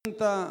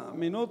30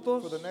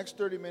 minutos. For the next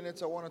 30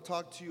 minutes, I want to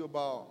talk to you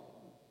about.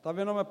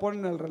 Todavía no me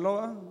ponen el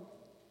reloj.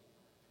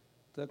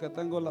 Sé que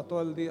tengo todo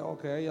el día.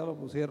 Ok, ya lo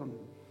pusieron.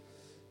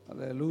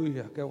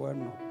 Aleluya, qué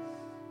bueno.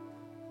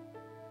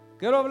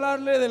 Quiero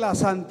hablarle de la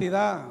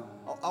santidad.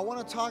 I want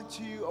to talk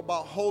to you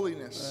about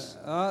holiness.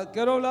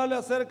 Quiero hablarle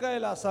acerca de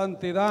la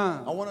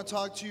santidad. I want to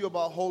talk to you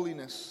about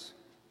holiness.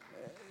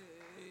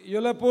 Yo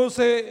le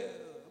puse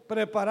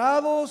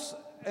preparados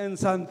en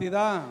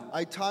santidad.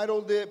 I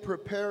titled it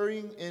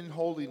Preparing in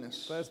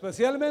Holiness.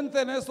 Especialmente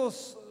en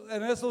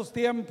esos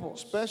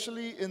tiempos.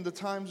 Especially in the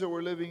times that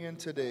we're living in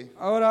today.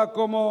 Ahora,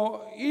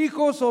 como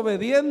hijos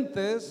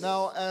obedientes,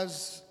 Now,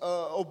 as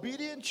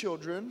obedient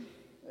children,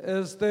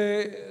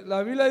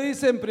 la Biblia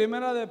dice en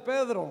Primera de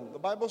Pedro, the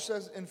Bible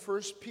says in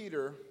 1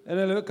 Peter, en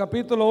el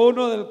capítulo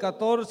 1 del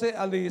 14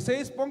 al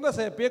 16,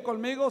 póngase de pie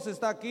conmigo si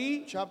está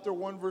aquí. chapter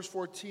 1, verse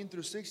 14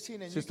 through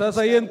 16, and Si you can estás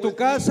ahí stand en tu with me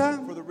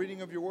casa, for the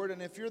reading of your word.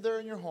 And if you're there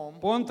in your home,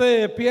 Ponte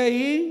de pie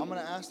ahí, I'm going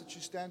to ask that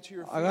you stand to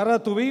your feet.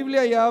 agarra tu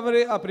Biblia y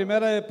abre a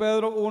Primera de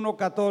Pedro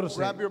 1:14.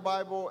 Grab your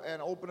Bible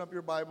and open up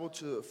your Bible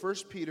to 1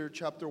 Peter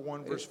chapter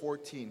 1, verse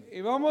 14. Y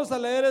vamos a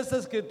leer esta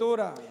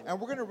escritura And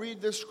we're going to read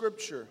this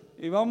scripture.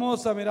 y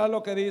vamos a mirar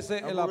lo que dice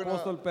And el we're gonna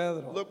apóstol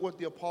Pedro. look what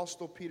the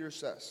apostle Peter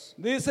says.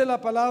 Dice la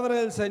palabra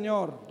del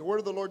Señor. The word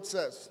of the Lord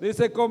says,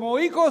 Dice, como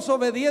hijos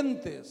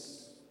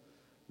obedientes,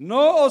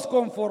 no os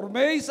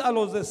conforméis a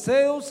los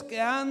deseos que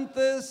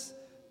antes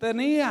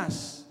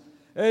tenías,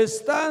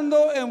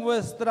 estando en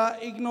vuestra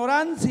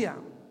ignorancia,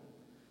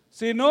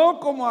 sino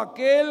como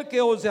aquel que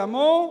os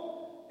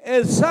llamó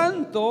el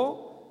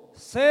santo,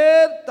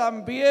 sed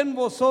también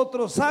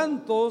vosotros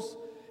santos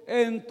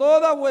en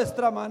toda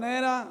vuestra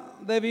manera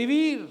de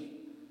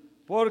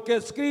vivir, porque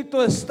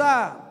escrito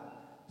está,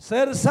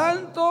 ser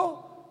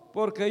santo,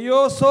 porque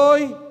yo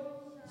soy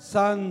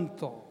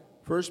santo.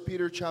 1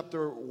 Peter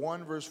chapter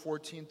 1 verse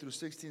 14 through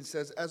 16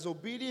 says, as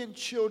obedient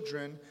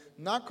children,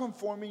 not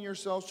conforming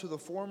yourselves to the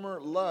former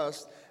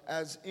lust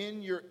as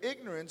in your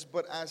ignorance,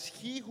 but as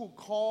he who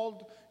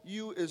called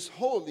you is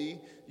holy,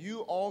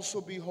 you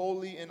also be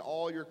holy in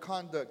all your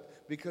conduct,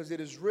 because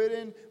it is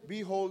written,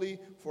 be holy,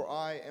 for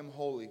I am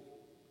holy.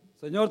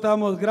 Señor, te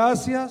damos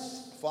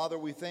gracias Father,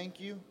 we thank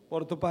you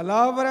por tu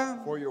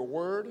palabra. for your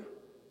word.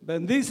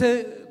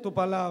 Bendice tu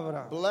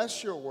palabra.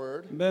 Bless your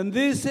word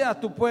Bendice a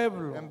tu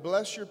pueblo. and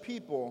bless your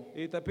people.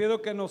 Y te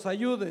pido que nos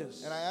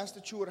ayudes And I ask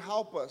that you would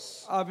help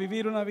us a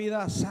vivir una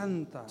vida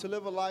santa. to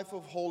live a life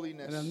of En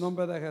holiness. el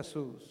nombre de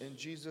Jesús. In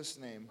Jesus'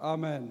 name,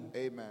 Amén.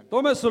 amen.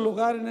 Tome su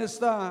lugar en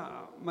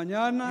esta You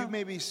mañana.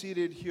 may be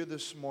seated here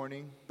this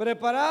morning.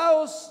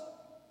 Preparaos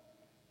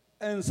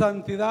en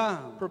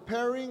santidad.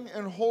 Preparing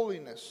in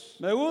holiness.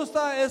 Me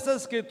gusta esta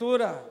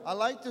escritura. I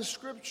like the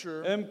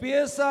scripture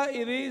Empieza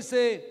y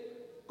dice,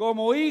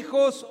 como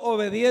hijos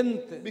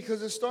obedientes.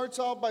 because it starts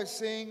out by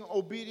saying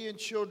obedient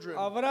children.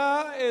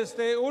 Habrá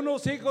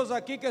unos hijos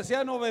aquí que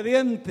sean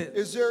obedientes.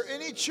 Is there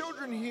any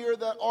children here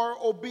that are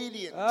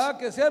obedient?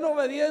 Que sean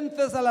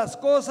obedientes a las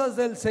cosas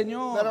del That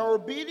Señor. are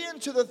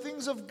obedient to the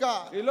things of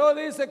God? Y luego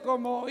dice,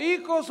 como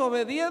hijos And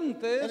it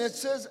obedientes,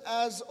 says,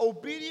 as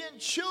obedient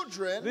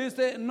children,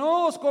 dice,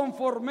 no os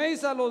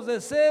conforméis a los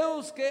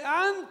deseos que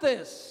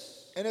antes,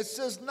 and it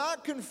says,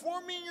 not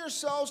conforming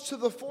yourselves to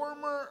the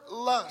former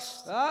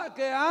lust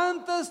que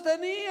antes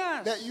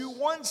tenías. that you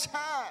once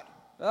had.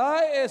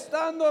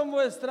 Estando en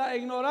vuestra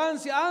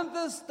ignorancia,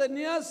 antes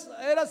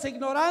eras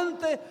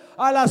ignorante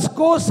a las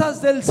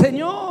cosas del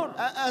Señor.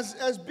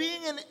 As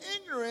being in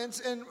ignorance,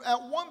 and at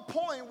one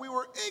point we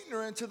were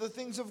ignorant to the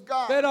things of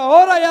God. Pero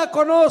ahora ya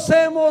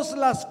conocemos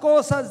las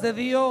cosas de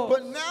Dios.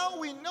 But now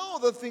we know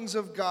the things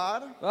of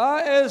God,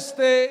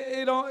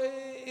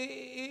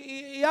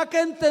 Y hay que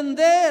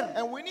entender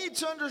and we need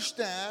to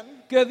understand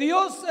que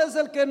Dios es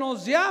el que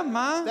nos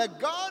llama that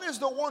God is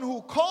the one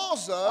who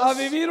calls a us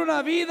vivir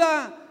una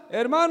vida,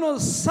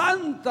 hermanos,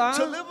 santa.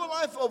 to live a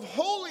life of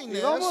Y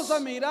vamos a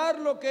holiness. mirar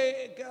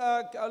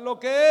lo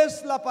que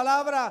es la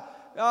palabra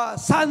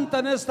santa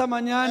en esta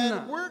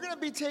mañana. And we're going to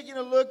be taking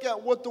a look at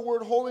what the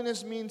word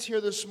holiness means here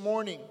this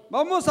morning.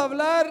 Vamos a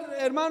hablar,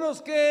 hermanos,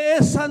 qué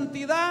es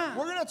santidad.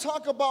 We're going to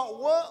talk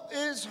about what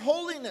is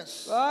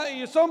holiness.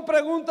 Y son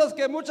preguntas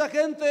que mucha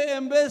gente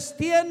en vez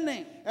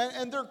tiene.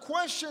 And they're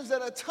questions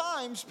that at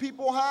times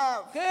people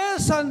have. ¿Qué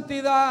es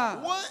santidad?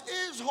 What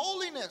is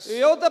holiness?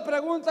 Y otra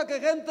pregunta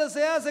que gente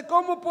se hace,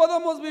 ¿cómo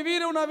podemos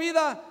vivir una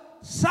vida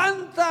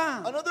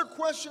santa Another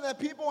question that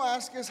people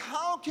ask is,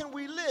 how can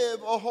we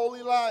live a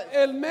holy life?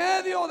 en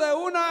medio de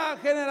una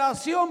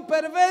generación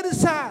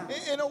perversa?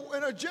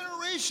 In a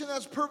generation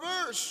that's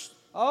perverse.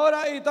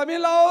 Ahora, y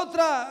también la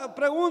otra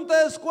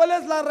pregunta es, ¿cuál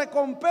es la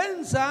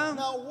recompensa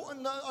Now,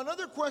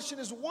 another question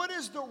is, what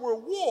is the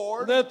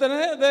reward de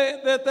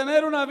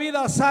tener una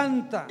vida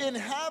santa? in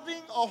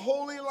having a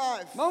holy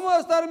life? Vamos a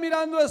estar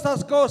mirando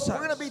estas cosas.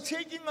 We're going to be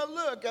taking a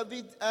look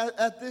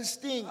at these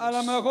things. A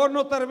lo mejor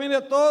no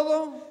termine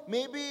todo,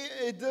 Maybe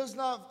it does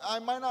not, I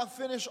might not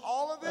finish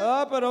all of it,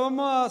 pero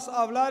vamos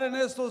a hablar en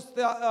estos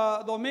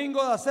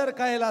domingos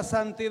acerca de la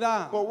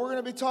santidad. but we're going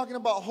to be talking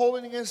about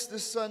holiness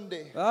this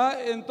Sunday.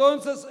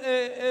 Entonces,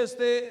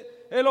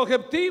 el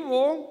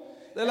objetivo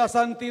de la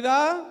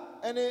santidad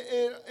And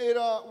we're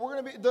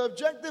going to be, the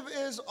objective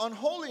is on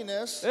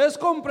holiness, es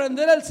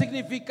comprender el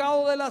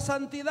significado de la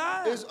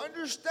santidad, is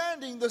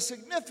understanding the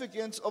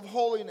significance of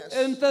holiness.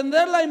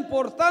 entender la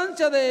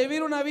importancia de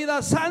vivir una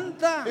vida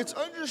santa It's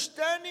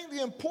understanding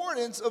the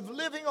importance of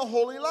living a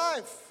holy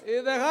life. y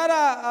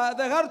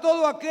dejar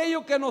todo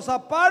aquello que nos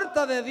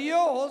aparta de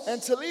Dios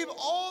And to leave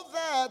all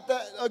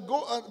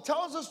that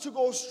tells us to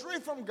go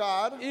straight from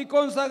God, y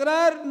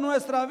consagrar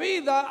nuestra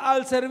vida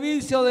al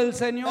servicio del and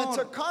to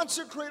Señor.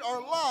 consecrate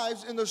our lives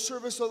in the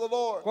service of the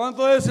Lord. ¿Cuánto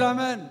dicen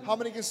amén? How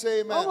many can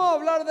say amen? Vamos a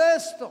hablar de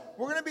esto,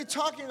 We're going to be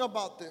talking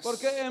about this.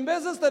 porque en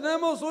veces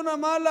tenemos una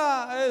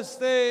mala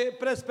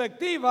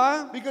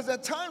perspectiva Because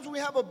at times we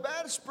have a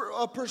bad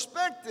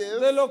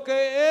perspective de lo que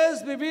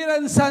es vivir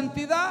en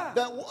santidad.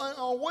 that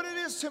what it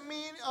is to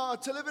mean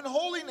to live in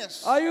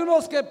holiness. Hay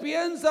unos que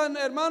piensan,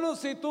 hermanos,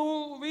 si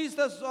tú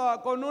vistes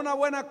con una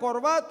buena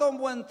corbata, un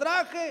buen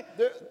traje,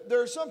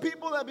 There are some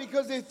people that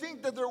because they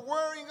think that they're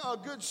wearing a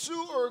good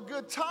suit or a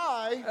good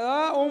tie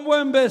un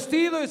buen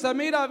vestido y se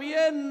mira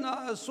bien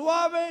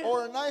suave,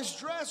 or a nice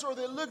dress or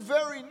they look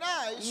very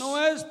nice no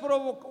es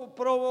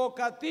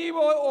provocativo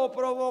o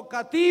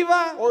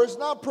provocativa, or it's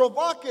not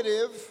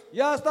provocative,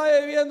 ya está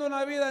viviendo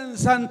una vida en but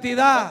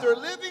santidad. they're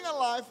living a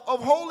life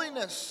of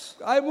holiness.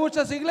 Hay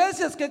muchas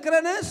iglesias que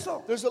creen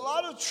eso. There's a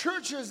lot of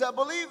churches that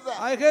believe that.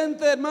 Hay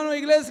gente, hermano,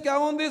 iglesia que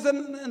aún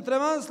dicen, entre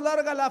más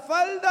larga la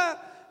falda,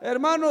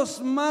 hermanos,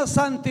 más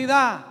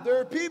santidad. There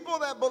are people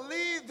that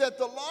believe that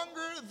the longer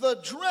the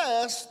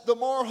dress, the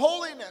more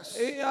holiness.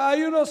 Y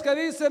hay unos que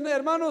dicen,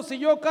 hermanos, si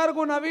yo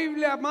cargo una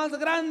Biblia más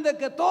grande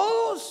que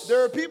todos,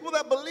 There are people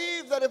that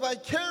believe that if I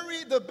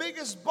carry the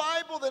biggest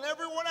Bible than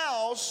everyone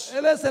else,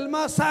 él es el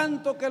más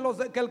santo que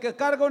el que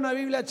carga una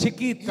Biblia he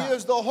chiquita.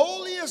 is the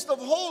holiest of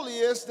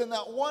holiest than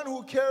that one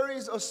who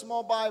carries a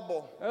small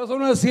Bible. Eso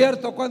no es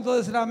cierto. ¿Cuánto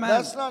decir amén?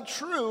 That's not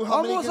true.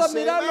 How many Vamos can a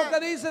say mirar lo que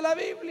amen? dice la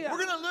Biblia.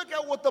 We're going to look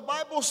at what the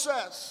Bible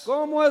says.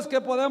 ¿Cómo es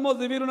que podemos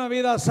vivir una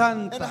vida And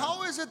santa?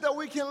 how is it that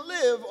we can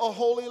live a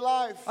holy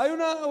life? Hay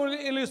una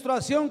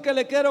ilustración que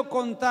le quiero I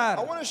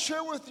contar. want to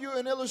share with you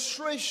an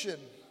illustration.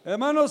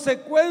 Hermanos, se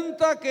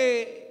cuenta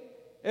que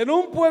en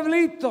un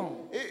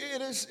pueblito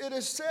It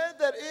is said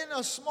that in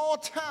a small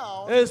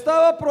town,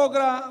 estaba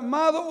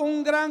programado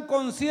un gran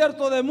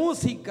concierto de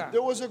música.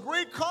 there was a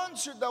great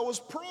concert that was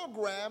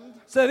programmed.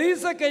 Se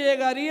dice que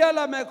llegaría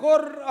la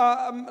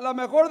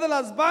mejor de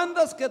las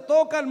bandas que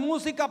tocan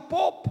música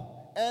pop.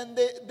 And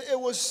it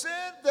was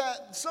said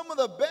that some of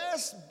the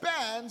best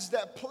bands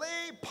that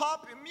play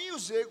pop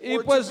music Y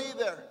were pues, to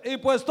be there.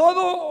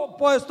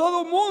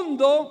 todo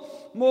mundo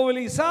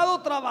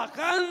movilizado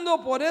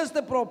trabajando por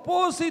este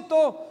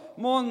propósito,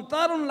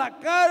 montaron la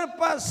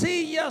carpa,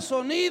 sillas,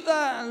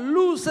 sonidas,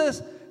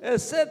 luces,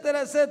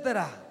 etcétera,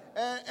 etcétera.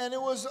 And it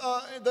was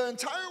the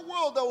entire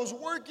world that was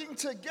working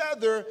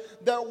together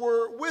that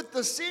were with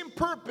the same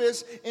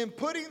purpose in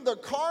putting the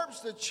carps,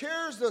 the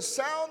chairs, the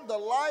sound, the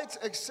lights,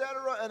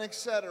 etc. and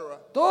etc.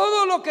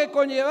 Todo lo que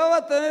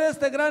conllevaba tener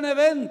este gran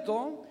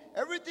evento,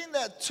 Everything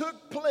that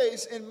took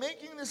place in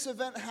making this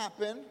event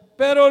happen,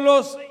 pero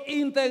los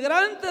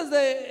integrantes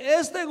de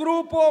este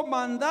grupo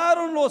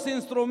mandaron los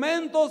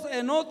instrumentos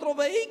en otro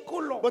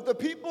vehículo. but the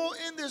people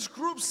in this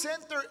group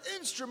sent their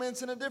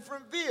instruments in a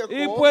different vehicle.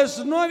 Y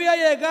pues no había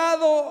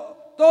llegado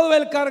todo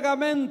el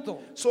cargamento.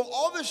 So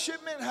all the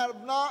shipment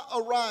had not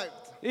arrived.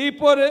 Y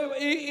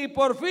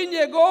por fin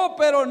llegó,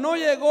 pero no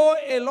llegó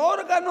el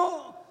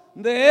órgano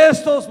de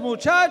estos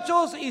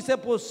muchachos y se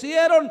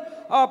pusieron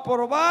a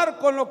probar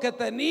con lo que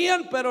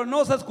tenían, pero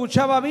no se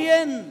escuchaba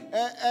bien.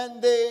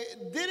 And they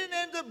didn't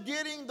end up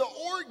getting the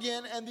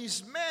organ, and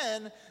these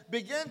men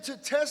began to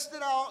test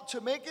it out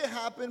to make it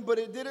happen, but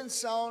it didn't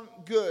sound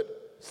good.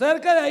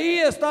 Cerca de ahí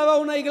estaba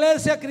una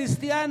iglesia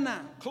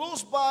cristiana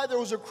Close by, there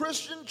was a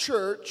Christian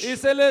church, y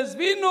se les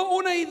vino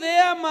una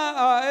idea,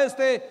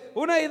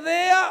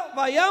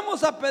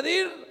 vayamos a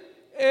pedir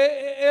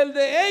el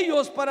de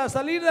ellos para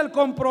salir del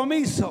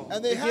compromiso.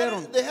 and they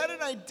Dijeron. had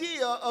an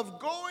idea of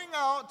going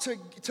out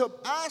to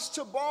ask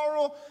to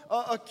borrow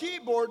a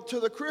keyboard to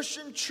the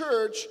Christian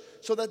church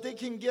so that they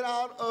can get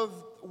out of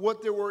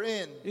what they were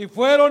in. Y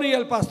fueron y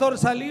el pastor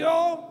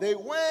salió, They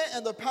went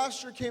and the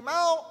pastor came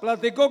out,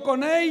 platicó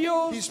con he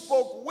ellos,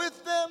 spoke with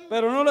them,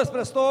 pero no les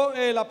prestó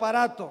el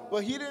aparato.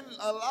 but he didn't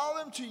allow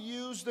them to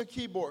use the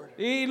keyboard.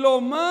 Y lo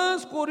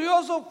más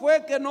curioso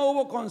fue que no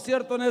hubo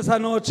concierto en esa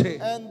noche.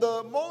 And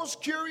the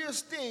most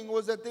curious thing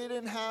was that they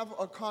didn't have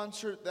a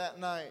concert that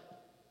night.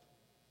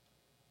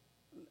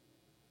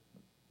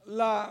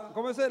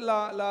 ¿Cómo es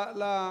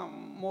la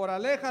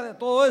moraleja de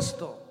todo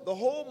esto? The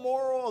whole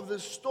moral of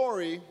this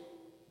story,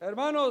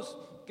 Hermanos,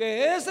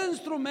 que ese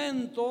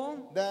instrumento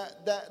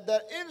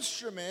that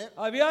instrument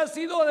había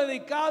sido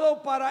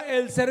dedicado para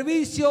el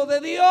servicio de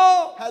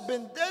Dios had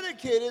been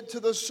dedicated to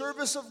the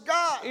service of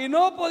God. y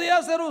no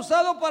podía ser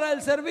usado para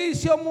el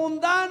servicio And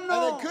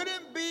mundano. it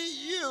couldn't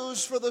be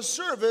used for the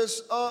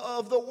service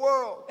of the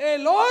world.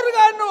 El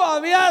órgano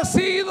había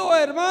sido,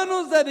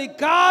 hermanos,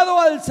 dedicado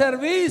al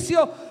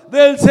servicio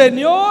del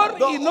Señor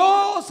The y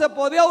no se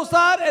podía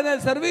usar en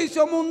el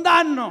servicio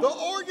mundano. The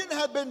organ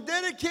had been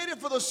dedicated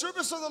for the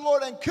service of the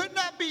Lord and could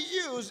not be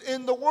used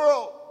in the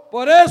world.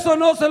 Por eso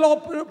no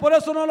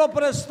lo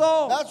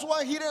prestó. That's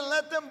why he didn't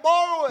let them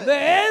borrow it.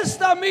 De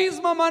esta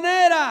misma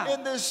manera,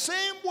 In the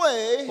same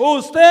way,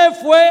 usted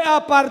fue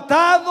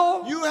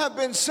apartado, you have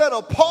been set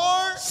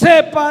apart,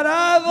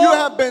 separado you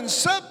have been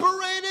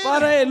separated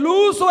para el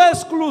uso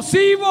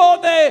exclusivo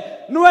de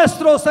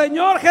nuestro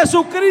Señor for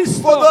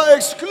Jesucristo. the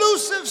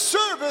exclusive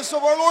service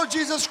of our Lord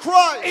Jesus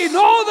Christ. Y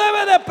no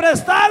debe de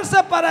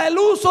prestarse para el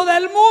uso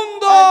del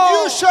mundo.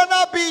 And you shall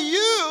not be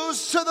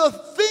used to the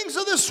things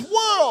of this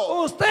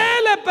world, Usted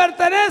le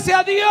pertenece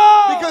a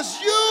Dios. because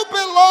you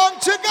belong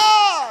to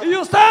God. Y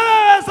usted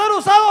debe ser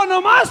usado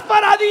nomás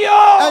para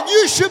Dios. And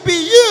you should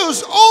be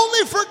used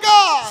only for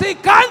God. Si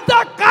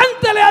canta,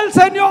 cántele al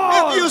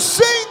Señor. If you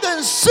sing,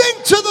 then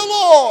sing to the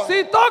Lord.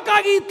 Si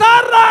toca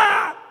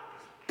guitarra,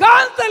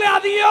 cántele a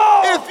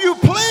Dios. If you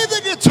play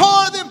the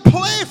guitar, then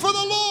play for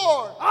the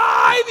Lord.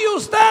 Ay de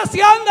usted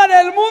si anda en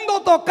el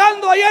mundo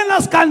tocando allá en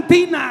las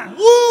cantinas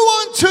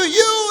Woe unto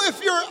you if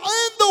you're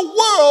in the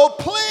world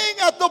playing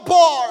at the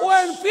bar o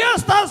en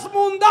fiestas or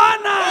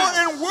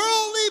mundanas, in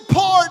worldly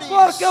parties,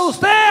 porque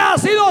usted ha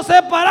sido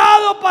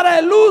separado para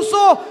el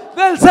uso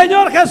del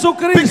Señor because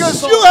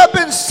Jesucristo. you have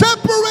been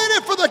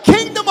separated for the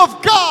kingdom of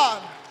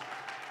God.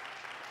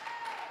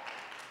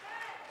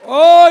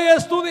 Hoy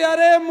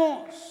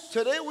estudiaremos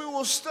Today we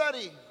will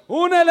study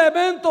un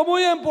elemento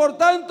muy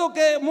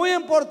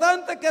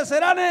importante que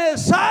será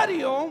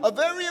necesario a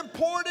very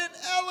important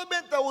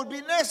element that would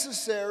be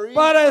necessary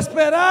para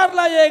esperar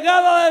la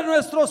llegada de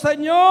nuestro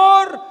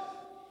Señor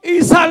y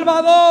to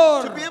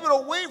Salvador. be able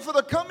to wait for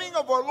the coming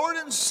of our Lord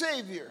and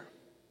Savior.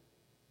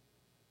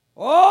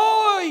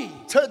 Hoy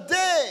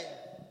Today,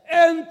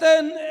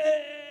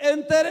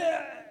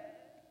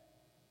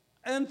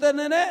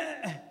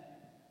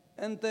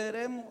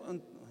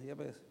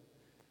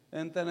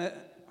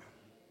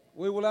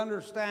 we will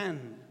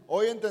understand.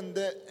 hoy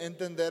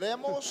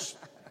entenderemos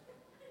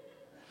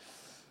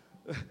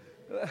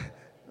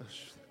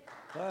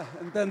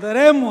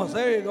Entenderemos,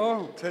 there you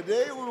go,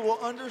 today we will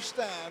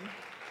understand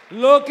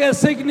lo que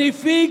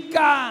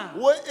significa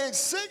what it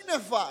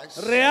signifies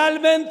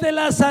realmente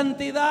la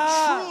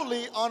santidad.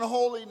 truly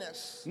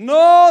unholiness.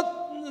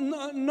 No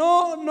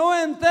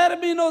en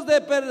términos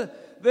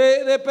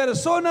de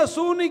personas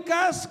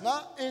únicas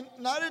Not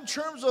in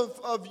terms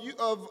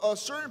of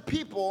certain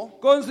people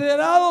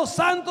considerados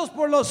santos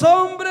por los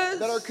hombres,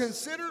 that are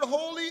considered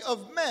holy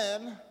of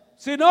men,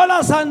 sino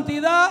la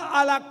santidad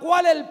a la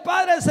cual el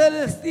Padre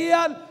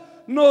Celestial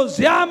nos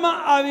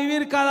llama a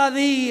vivir cada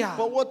día.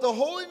 but what the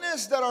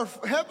holiness that our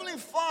Heavenly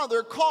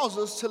Father calls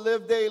us to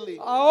live daily.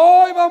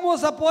 Hoy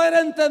vamos a poder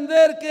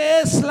entender qué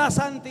es la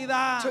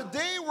santidad.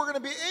 Today we're going to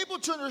be able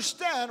to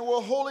understand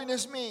what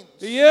holiness means.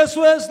 Y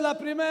eso es la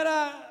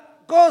primera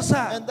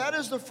cosa, And that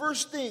is the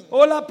first thing. o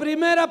la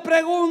primera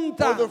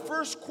pregunta, Or the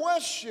first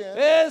question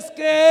es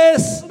qué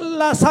es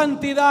la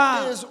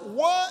santidad. is,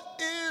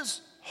 what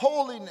is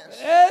holiness?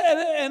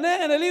 En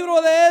el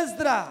libro de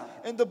Esdras,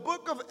 In the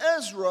book of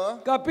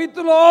Ezra,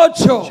 capítulo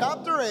 8,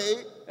 chapter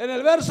 8, en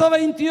el verso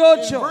in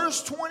 28,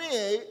 verse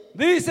 28,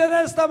 dice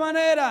de esta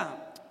manera.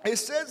 it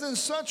says in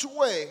such a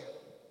way.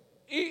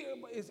 Y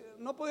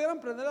no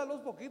pudieran prender la luz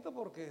poquito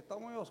porque está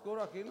muy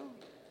oscuro aquí, ¿no?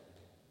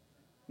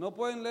 No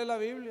pueden leer la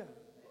Biblia.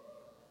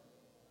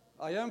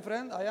 Allá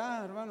enfrente,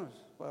 allá, hermanos,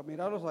 para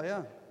mirarlos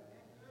allá.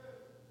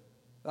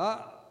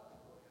 Ah,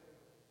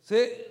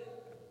 sí.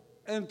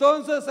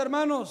 Entonces,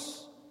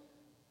 hermanos,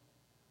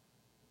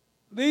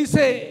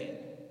 dice,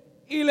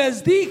 y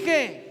les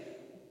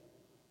dije,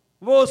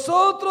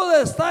 vosotros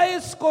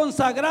estáis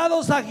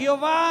consagrados a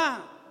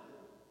Jehová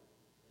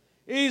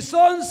y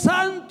son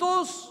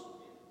santos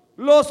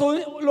los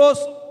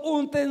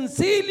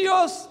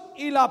utensilios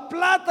y la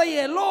plata y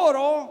el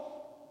oro,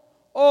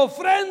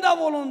 ofrenda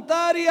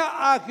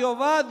voluntaria a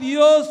Jehová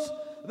Dios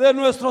de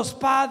nuestros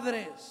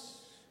padres.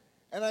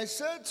 And I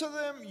said to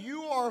them,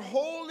 you are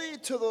holy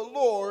to the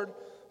Lord.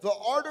 The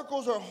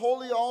articles are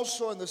holy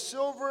also, and the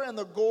silver and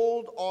the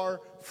gold are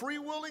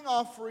freewilling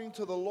offering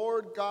to the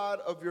Lord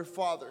God of your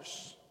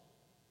fathers.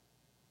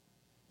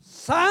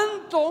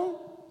 Santo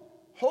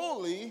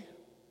Holy,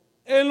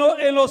 en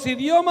los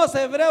idiomas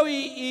hebreo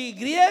y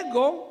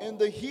griego in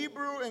the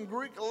Hebrew and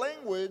Greek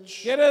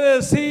language, quiere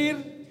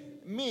decir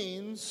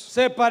means,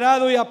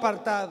 separado y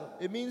apartado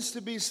it means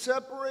to be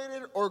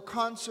separated or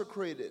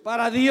consecrated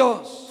para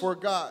Dios. for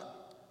God.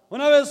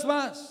 Una vez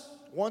más,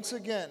 Once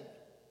again,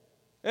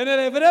 en el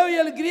hebreo y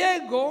el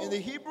griego in the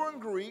Hebrew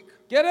and Greek,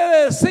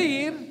 quiere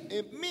decir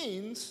it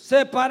means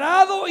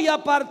separado y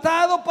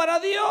apartado para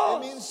it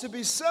Dios. means to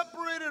be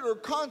separated or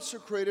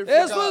consecrated for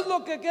Eso es God. lo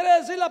que quiere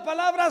decir la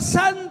palabra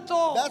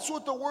santo That's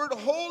what the word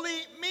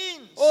holy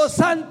means, o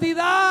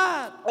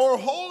santidad. or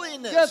Que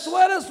holiness. tú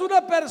eres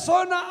una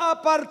persona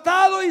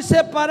apartado y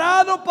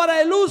separado para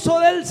el uso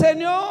del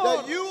Señor.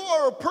 That you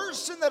are a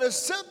person that is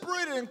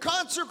separated and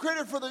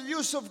consecrated for the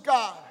use of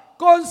God.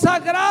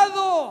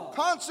 consagrado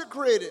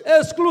consecrated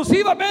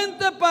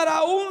exclusivamente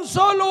para un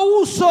solo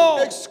uso,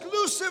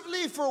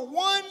 exclusively for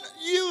one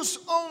use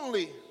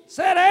only.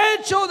 ser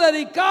hecho,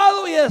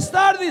 dedicado y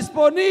estar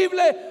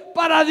disponible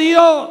para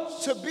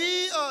Dios. To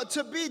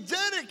be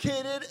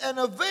dedicated and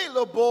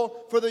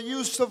available for the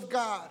use of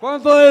God.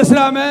 ¿Cuánto dicen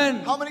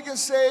amén? How many can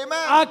say amen?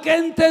 Hay que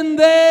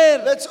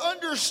entender Let's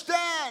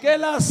understand que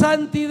la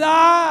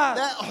santidad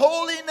that es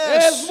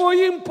holiness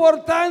muy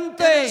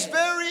importante, is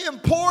very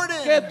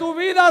important. que tu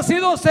vida ha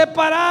sido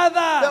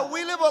separada, That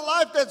we live a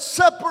life that's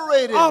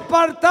separated, that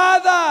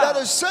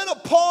apartada is set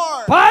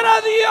apart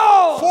para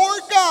Dios,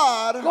 for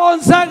God, that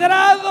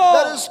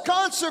consagrado is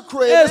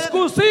consecrated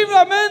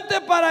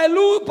exclusivamente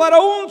para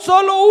un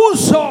solo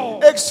uso,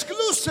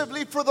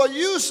 exclusively for the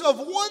use of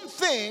one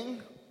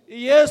thing,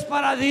 y es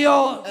para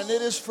Dios, and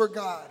it is for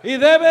God. y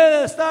debe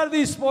de estar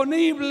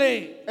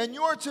disponible And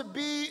you are to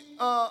be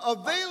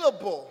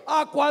available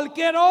a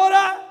cualquier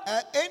hora,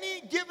 at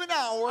any given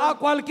hour, a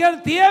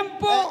cualquier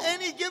tiempo, at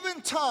any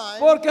given time,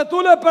 porque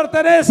tú le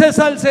perteneces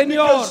al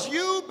Señor. because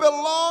you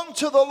belong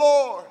to the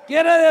Lord.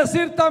 Quiere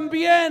decir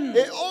también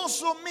It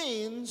also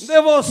means,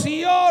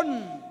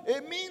 devoción,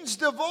 it means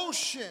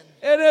devotion,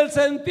 en el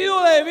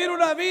sentido de vivir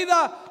una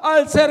vida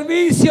al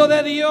servicio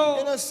de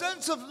Dios. in a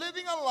sense of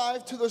living a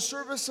life to the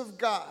service of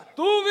God.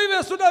 Tú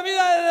vives una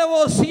vida de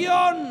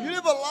devoción You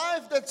live a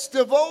life that's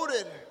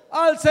devoted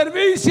al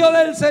servicio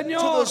del to the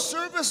Señor,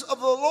 service of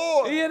the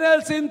Lord. y en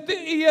el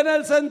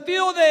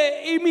sentido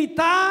de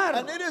imitar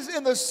And it is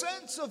in the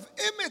sense of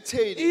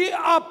imitating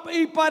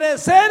y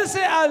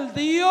parecerse al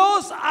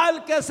Dios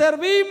al que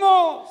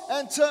servimos.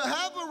 and to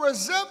have a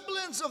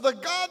resemblance of the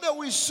God that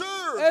we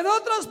serve. En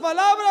otras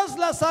palabras,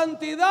 la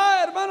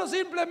santidad, hermano,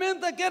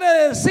 simplemente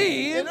quiere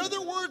decir In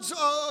other words,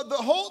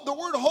 the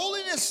word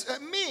holiness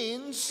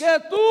means que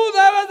tú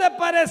debes de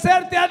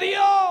parecerte a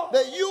Dios.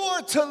 that you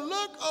are to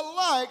look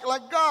alike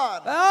like God.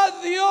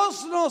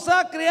 Dios nos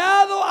ha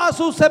creado a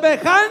su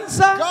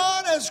semejanza.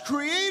 God has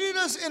created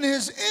us in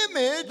His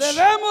image,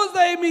 Debemos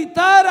de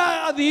imitar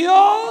a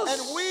Dios.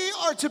 and we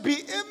are to be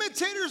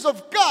imitators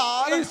of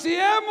God. Y si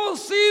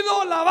hemos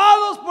sido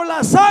lavados por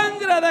la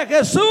sangre de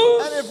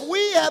Jesús, And if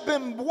we have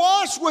been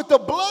washed with the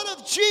blood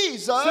of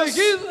Jesus,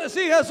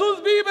 si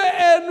Jesús vive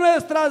en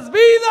nuestras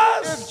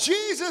vidas, if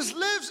Jesus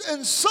lives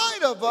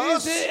inside of y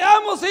us, si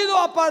hemos sido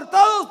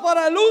apartados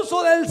para el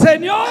uso del and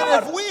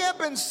Señor, if we have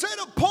been set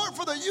apart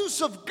for the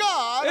use of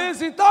God, y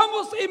si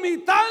estamos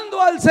imitando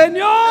al and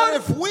Señor,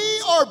 if we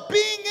are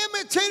being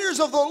imitators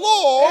of the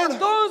Lord,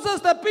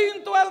 entonces te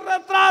pinto el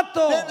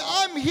retrato. then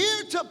I'm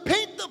here to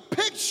paint the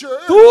picture.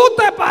 Tú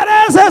te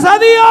pareces a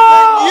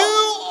Dios.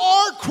 You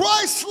are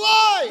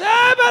Christ-like.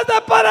 Debes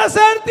de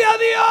parecerte a You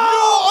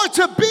Dios. are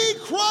to be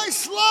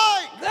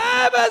Christ-like.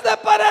 Debes de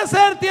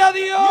parecerte a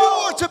You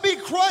are Dios. to be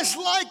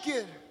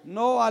Christ-like,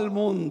 No al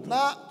mundo.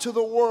 not to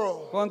the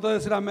world. ¿Cuánto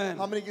decir amén?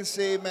 How many can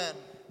say amen?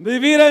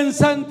 Vivir en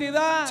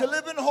santidad To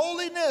live in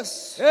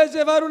holiness es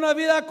llevar una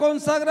vida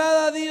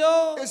consagrada a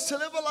Dios, is to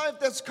live a life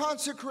that's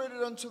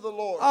consecrated unto the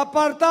Lord,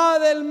 apartada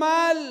del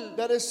mal,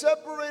 that is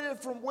separated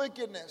from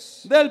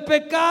wickedness, del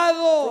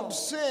pecado, from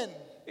sin,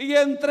 y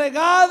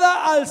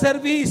entregada al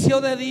servicio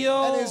de and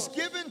is Dios.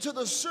 given to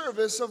the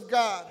service of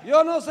God.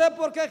 Yo no sé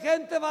por qué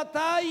gente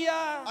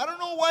batalla I don't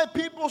know why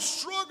people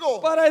struggle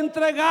para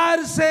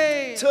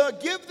entregarse to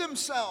give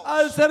themselves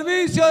al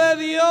servicio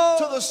de Dios.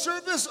 to the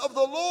service of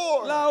the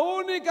Lord. La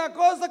única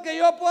cosa que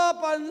yo pueda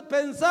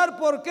pensar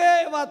por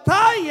qué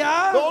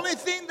batalla The only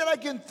thing that I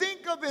can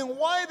think of in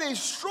why they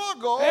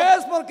struggle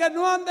es porque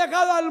no han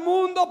dejado al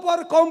mundo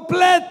por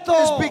completo.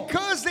 is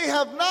because they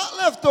have not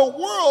left the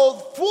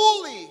world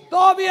fully.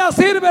 Todavía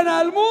sirven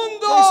al They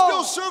still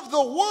mundo, serve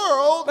the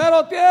world,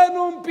 pero tienen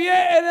un pie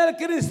en el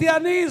but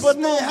cristianismo.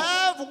 they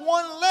have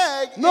one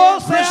leg No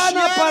in se han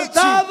Christianity.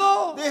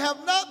 apartado. They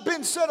have not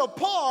been set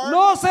apart.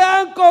 No se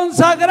han They have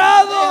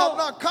consagrado.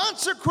 not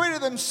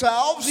consecrated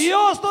themselves.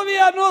 Dios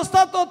todavía no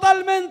está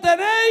totalmente en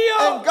And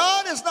ellos.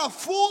 God is not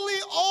fully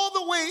all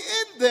the way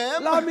in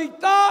them. La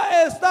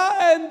mitad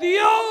está en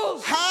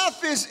Dios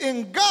Half is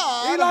in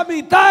y la God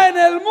mitad en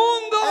el and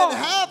mundo.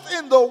 half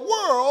in the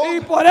world. Y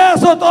por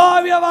eso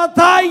todavía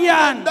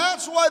batallan.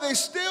 That's why they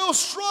still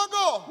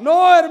struggle.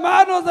 No,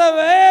 hermanos,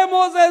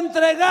 debemos de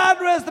entregar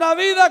nuestra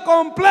vida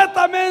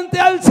completamente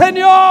al But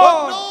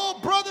Señor. no,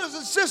 brothers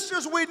and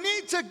sisters, we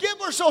need to give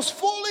ourselves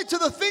fully to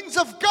the things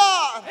of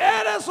God.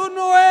 ¿Eres o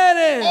no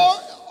eres?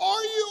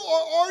 Are you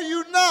or are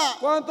you not?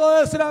 ¿Cuánto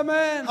decir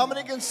amén? How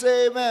many can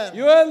say amen?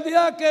 Yo el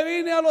día que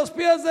vine a los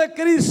pies de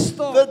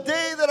Cristo, The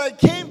day that I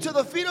came to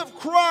the feet of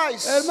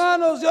Christ,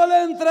 hermanos, yo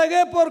le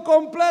entregué por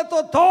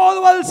completo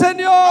todo al I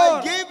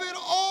Señor. gave it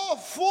all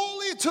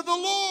fully to the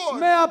Lord.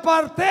 Me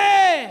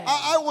aparté,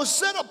 I was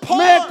set me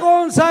apart. I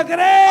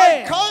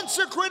consagré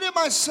consecrated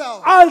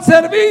myself al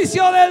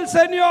servicio del to the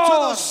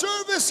Señor.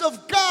 service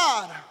of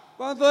God.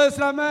 ¿Cuánto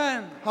decir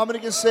amén? How many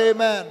can say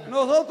amen?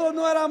 Nosotros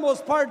no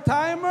éramos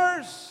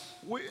part-timers.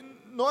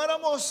 no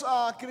éramos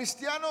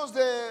cristianos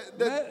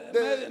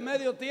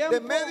medio tiempo. de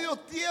medio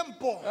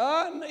tiempo.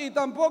 Y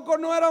tampoco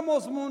no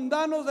éramos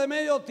mundanos de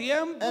medio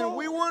tiempo. And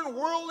we weren't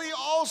worldly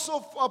also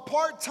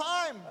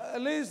part-time.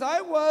 At least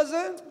I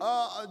wasn't.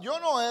 Yo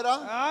no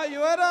era.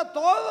 Yo era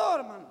todo,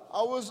 hermano.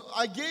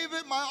 I gave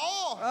it my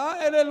all.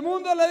 En el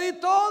mundo le di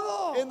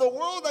todo. In the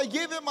world, I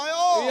gave it my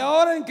Y all.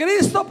 ahora en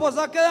Cristo, pues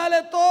hay que darle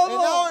And todo.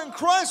 now in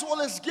Christ, well,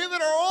 let's give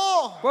it our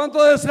all. ¿Cuánto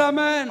dicen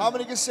amén? How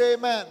many can say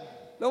amen?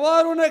 Le voy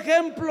a dar un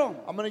ejemplo.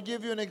 I'm going to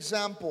give you an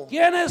example.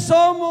 ¿Quiénes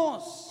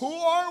somos? Who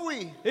are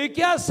we? ¿Y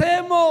qué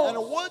hacemos And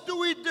what do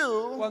we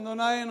do cuando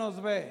nadie nos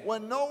ve?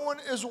 when no one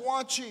is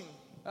watching?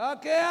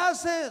 ¿Qué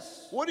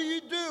haces? What do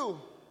you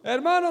do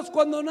Hermanos,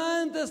 cuando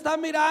nadie te está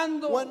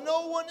mirando, when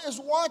no one is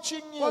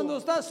watching cuando you?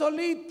 estás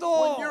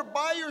solito, When you're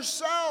by a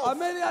yourself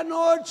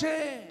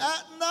medianoche.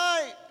 at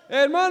night?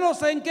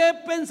 Hermanos, ¿en qué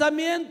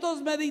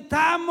pensamientos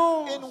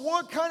meditamos? In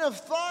what kind of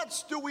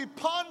thoughts do we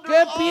ponder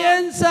 ¿Qué on?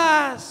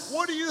 piensas?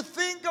 What do you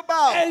think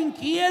about? ¿En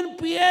quién And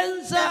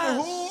piensas?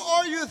 who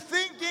are you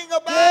thinking ¿Qué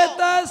about?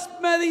 estás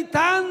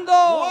meditando?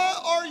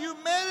 What are you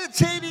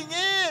meditating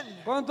in?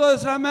 ¿Cuánto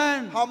es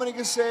amén? How many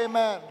can say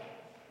amen?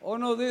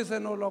 Unos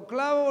dicen, o lo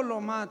clavo o lo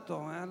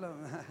mato.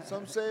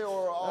 Some say,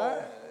 or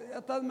oh, Ya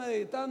estás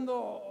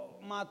meditando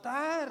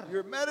matar.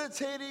 you're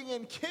meditating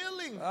and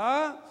killing.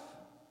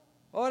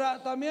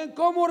 Ahora, también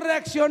cómo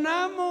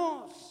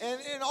reaccionamos.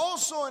 And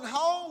also in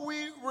how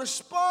we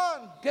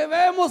respond. ¿Qué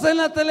vemos en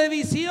la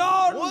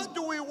televisión? What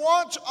do we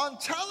watch on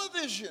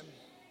television?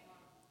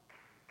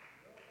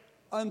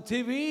 On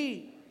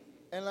TV.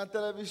 En la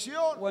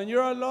televisión. When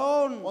you're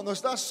alone, Cuando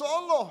estás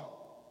solo,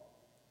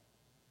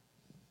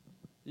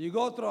 you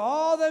go through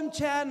all them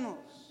channels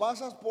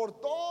pasas por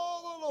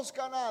todos los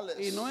canales.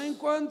 y no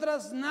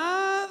encuentras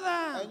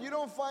nada. And you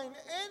don't find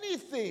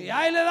anything. Y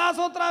ahí le das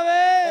otra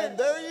vez And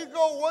there you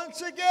go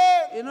once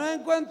again. y no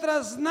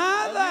encuentras And you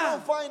nada.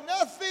 don't find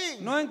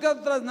nothing. No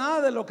encuentras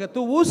nada de lo que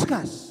tú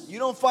buscas. You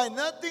don't find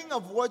nothing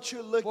of what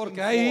you're looking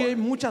Porque hay for.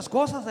 muchas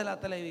cosas en la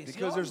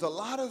Because there's televisión. a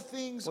lot of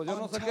things Pues yo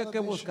no on sé qué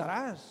television.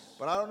 buscarás.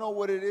 But I don't know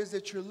what it is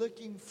that you're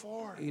looking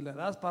for. Y le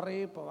das para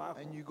arriba y para abajo.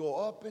 And you go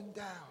up and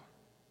down.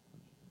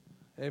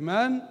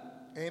 Amén.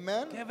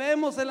 Amen? ¿Qué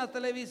vemos en la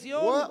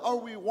televisión? What are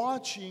we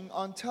watching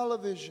on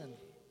television?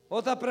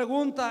 Otra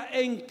pregunta,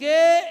 ¿en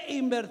qué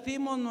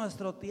invertimos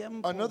nuestro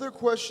tiempo? Another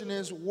question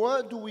is,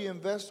 what do we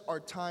invest our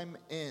time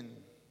in?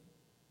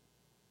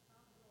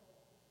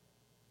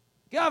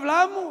 ¿Qué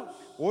hablamos?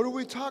 What do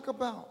we talk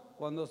about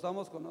Cuando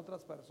estamos con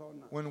otras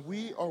personas. when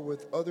we are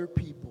with other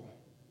people?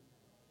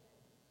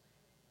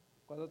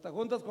 Cuando te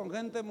juntas con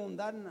gente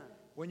mundana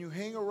When you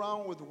hang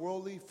around with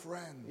worldly y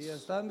friends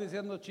están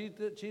diciendo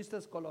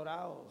chistes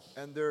colorados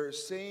and they're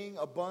saying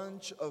a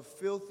bunch of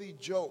filthy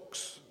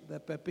jokes, de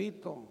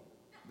Pepito.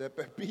 de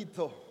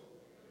Pepito,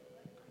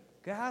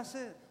 ¿Qué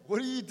haces? what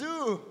do you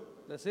do?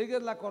 ¿Le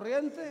sigues la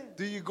corriente?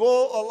 Do you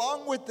go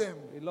along with them?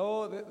 Y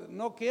luego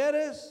no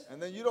quieres,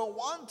 And then you don't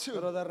want to.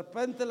 pero de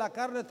repente la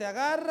carne te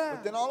agarra.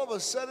 But then all of a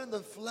sudden the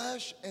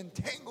flesh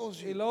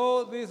entangles Y you.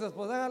 luego dices,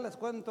 pues déjales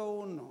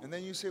cuento uno. And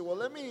then you say, well,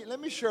 let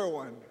me share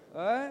one.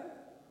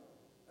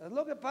 Es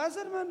lo que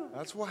pasa, hermano.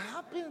 That's what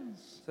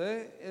happens.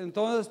 ¿Sí?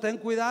 Entonces ten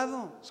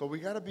cuidado. So we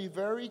got to be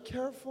very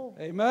careful.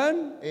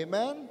 Amén.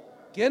 Amen.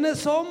 ¿Quiénes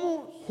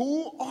somos?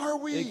 Who are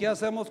 ¿Y qué we?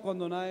 hacemos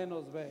cuando nadie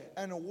nos ve?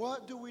 And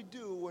what do we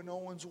do when no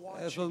one's Eso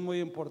watching? es muy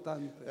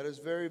importante. That is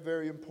very,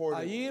 very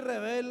important. Allí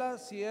revela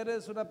si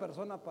eres una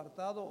persona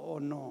apartado o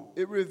no.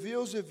 It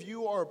reveals if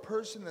you are a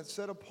person that's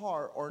set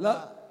apart or La,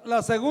 not.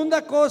 la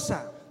segunda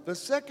cosa, The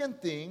second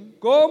thing,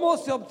 ¿cómo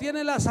se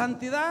obtiene la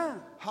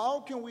santidad? how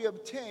can we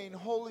obtain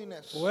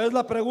holiness? O es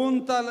la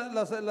pregunta,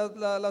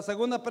 la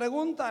segunda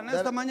pregunta en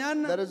esta That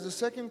mañana. is the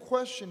second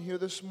question here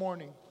this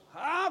morning.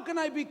 How can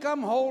I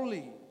become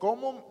holy?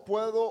 ¿Cómo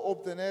puedo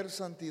obtener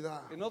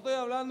santidad? Y no estoy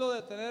hablando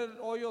de tener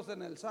hoyos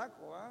en el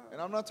saco.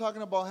 And I'm not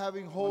talking about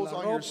having holes la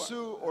on your ropa.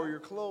 suit or your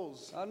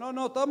clothes.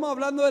 No, estamos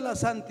hablando de la I'm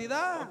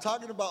santidad.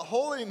 talking about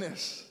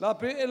holiness. La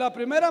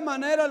primera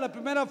manera, la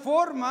primera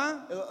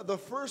forma The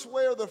first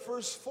way or the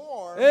first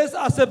form es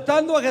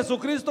aceptando a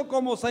Jesucristo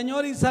como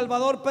Señor y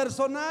Salvador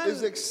personal.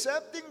 is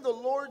accepting the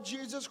Lord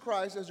Jesus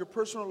Christ as your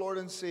personal Lord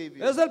and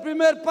Savior. Es el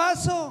primer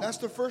paso. That's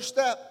the first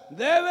step.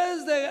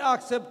 Debes de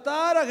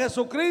aceptar a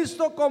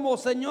Jesucristo como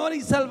Señor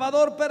y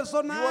Salvador You are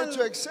personal.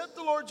 to accept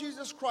the Lord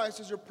Jesus Christ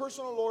as your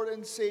personal Lord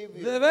and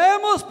Savior.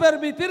 Debemos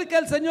permitir que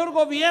el Señor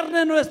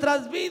gobierne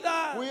nuestras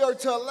vidas. We are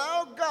to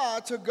allow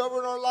God to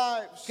govern our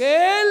lives. Que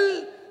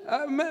Él,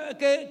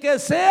 que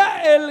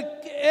sea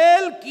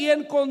Él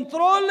quien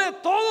controle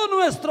todo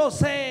nuestro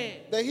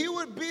ser. That He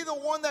would be the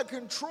one that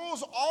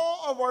controls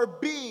all of our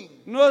being.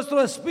 Nuestro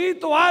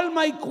espíritu,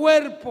 alma y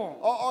cuerpo.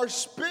 Our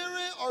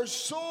spirit, our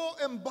soul,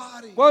 and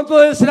body. ¿Cuánto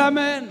dicen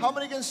amén? How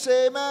many can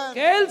say amen?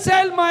 Que Él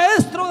sea el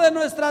maestro de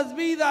nuestras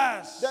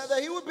vidas.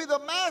 That He would be the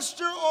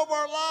master of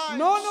our lives.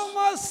 No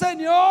nomás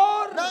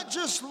Señor, Not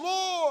just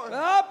Lord.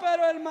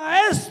 pero el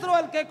maestro,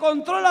 el que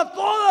controla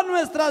todas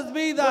nuestras But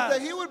vidas.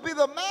 that He would be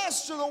the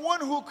master, the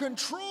one who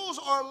controls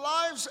our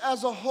lives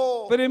as a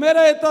whole.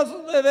 Primera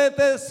de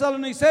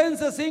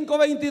Tesalonicenses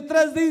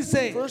 5:23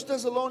 dice, 1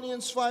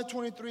 Thessalonians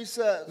 5:23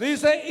 says,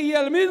 dice, y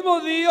el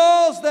mismo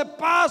Dios de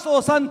paz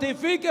os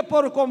santifique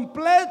por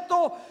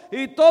completo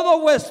y todo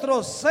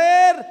vuestro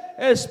ser,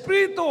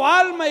 espíritu,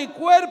 alma y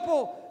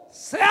cuerpo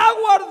sea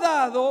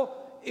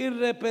guardado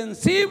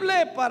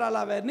irreprensible para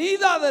la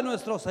venida de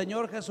nuestro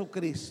Señor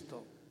Jesucristo.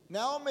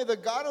 Now may the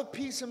God of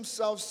peace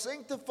himself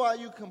sanctify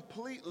you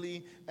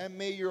completely, and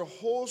may your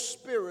whole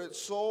spirit,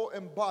 soul,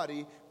 and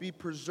body be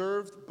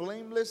preserved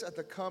blameless at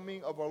the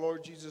coming of our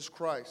Lord Jesus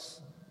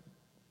Christ.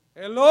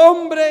 El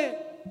hombre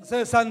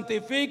se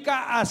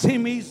santifica a sí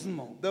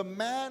mismo. The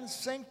man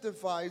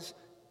sanctifies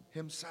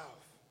himself.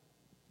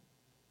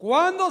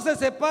 Cuando se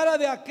separa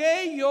de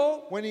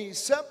aquello When he's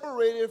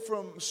separated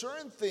from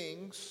certain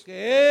things que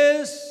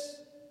es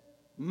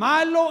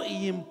malo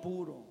y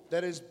impuro.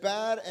 that is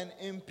bad and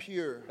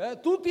impure,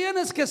 Tú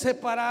tienes que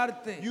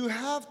separarte you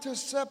have to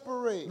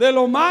separate de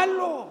lo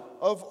malo,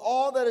 of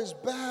all that is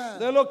bad,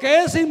 de lo que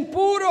es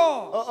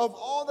impuro, of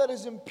all that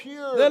is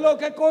impure, de lo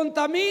que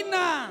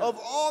contamina, of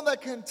all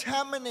that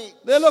contaminates,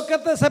 de lo que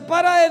te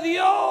separa de of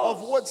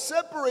Dios. what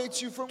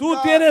separates you from Tú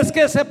God. tienes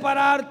que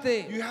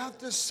separarte. You have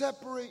to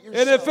separate En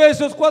yourself.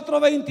 Efesios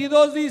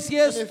 4:22 dice In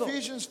esto.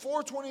 Ephesians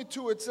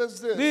 4:22 it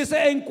says this. Dice,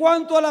 en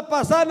cuanto a la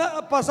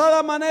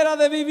pasada manera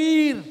de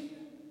vivir,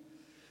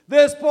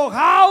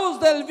 despojaos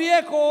del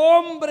viejo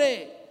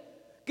hombre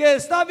que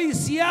está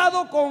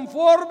viciado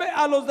conforme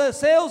a los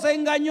deseos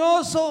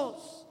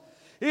engañosos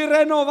y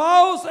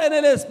renovaos en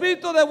el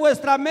espíritu de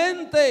vuestra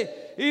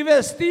mente y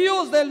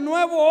vestíos del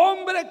nuevo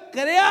hombre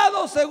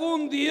creado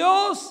según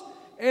Dios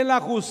en la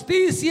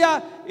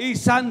justicia y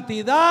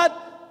santidad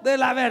de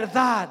la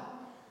verdad.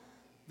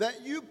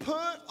 That you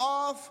put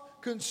off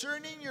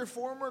concerning your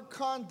former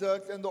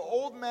conduct and the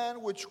old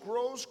man which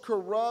grows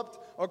corrupt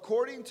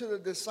according to the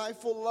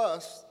deceitful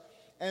lust,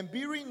 and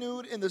be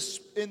renewed in the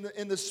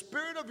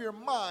spirit of your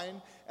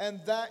mind, and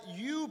that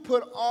you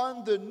put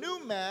on the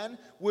new man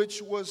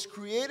which was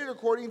created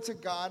according to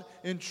God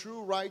in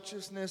true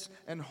righteousness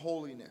and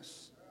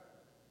holiness.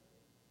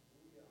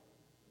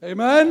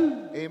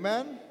 Amén.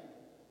 Amen.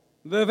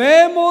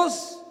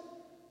 Debemos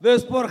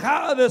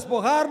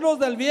despojarnos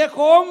del viejo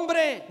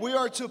hombre We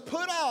are to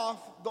put off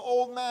the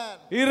old man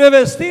y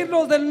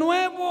revestirnos del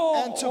nuevo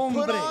and to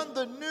put hombre. on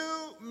the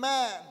new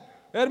man.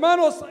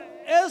 Hermanos,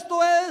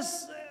 esto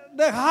es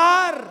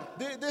dejar.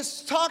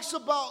 This talks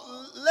about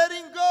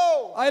letting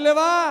go. Ahí le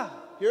va.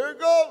 Here it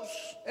goes.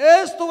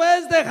 Esto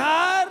es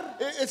dejar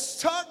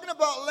It's talking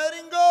about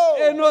letting go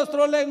en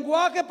nuestro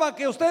lenguaje para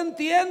que usted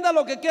entienda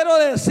lo que quiero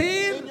in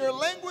decir. your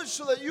language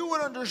so that you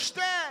would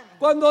understand.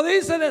 Cuando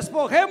dice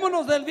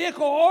despojémonos del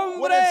viejo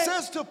When hombre, it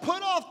says to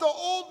put off the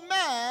old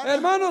man,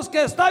 hermanos,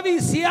 que está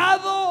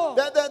viciado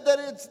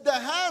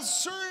that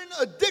has certain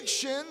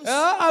addictions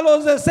a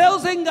los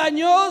deseos to the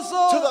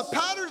engañosos.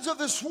 patterns of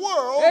this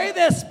world, Hey,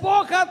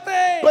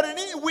 despójate, but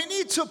we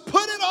need to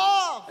put it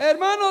off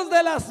hermanos,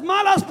 de las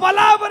malas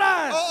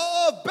palabras,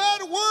 of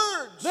bad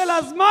words, de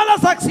las malas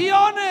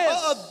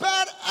acciones, of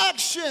bad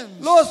actions,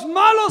 los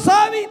malos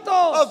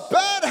hábitos, of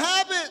bad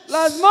habits,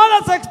 las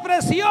malas of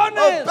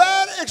expresiones,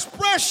 bad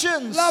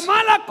expressions, la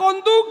mala of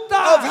conducta.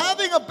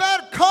 having a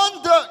bad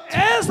conduct.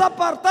 Es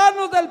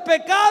apartarnos del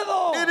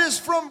pecado It is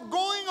from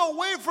going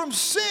away from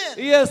sin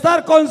y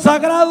estar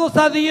consagrados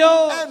a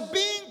Dios. and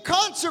being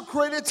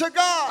consecrated to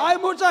God. Hay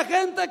mucha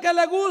gente que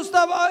le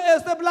gusta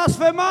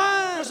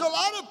blasfemar. There's a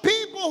lot of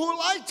people who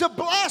like to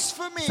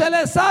blaspheme, Se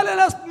les salen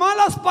las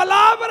malas that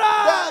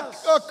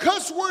palabras.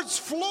 cuss words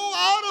flow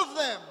out of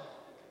them.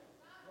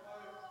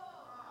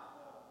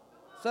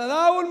 Se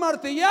da un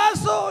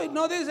martillazo y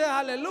no dice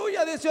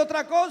aleluya, dice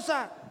otra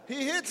cosa.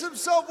 He hits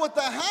himself with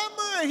a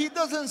hammer and he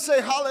doesn't say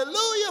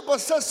hallelujah, but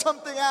says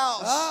something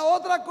else.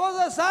 Otra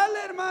cosa sale,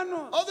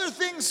 hermano. Other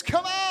things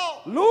come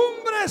out.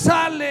 Lumbre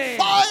sale.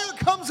 Fire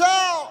comes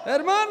out.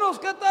 Hermanos,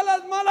 ¿qué tal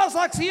las malas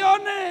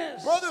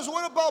acciones? Brothers,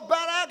 what about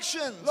bad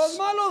actions? Los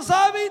malos Or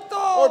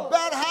hábitos.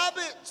 bad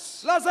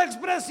habits? Las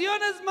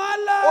expresiones Or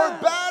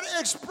malas. bad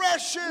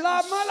expressions?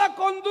 La mala Or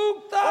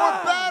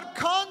conducta. bad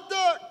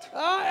conduct?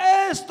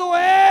 Esto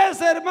es,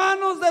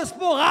 hermanos,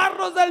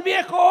 despojarnos del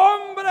viejo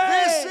hombre.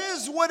 This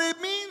is what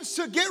it means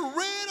to get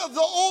rid of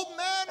the old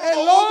man or the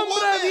El old hombre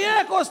woman.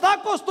 viejo está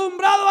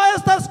acostumbrado a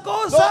estas The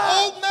cosas.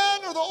 old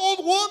man or the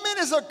old woman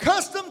is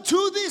accustomed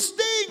to these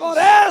things. Por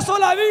eso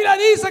la Biblia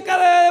dice que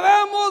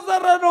debemos de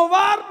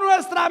renovar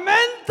nuestra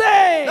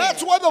mente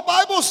That's why the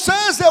Bible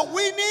says that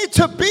we need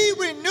to be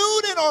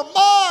renewed in our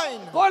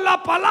mind con la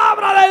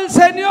palabra del with the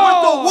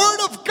Señor. Word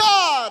of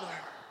God.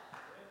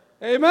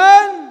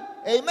 Amén.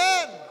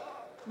 Amen.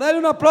 Dale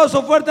un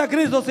aplauso fuerte a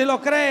Cristo si lo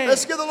cree.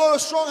 Let's give the Lord a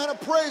strong hand of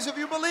praise if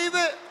you believe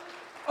it.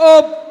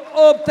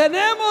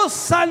 Obtenemos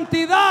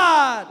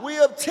santidad We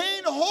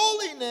obtain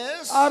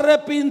holiness,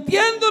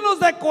 arrepintiéndonos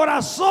de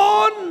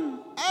corazón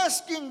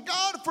asking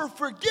God for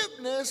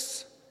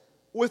forgiveness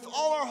with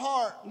all our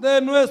heart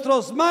de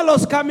nuestros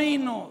malos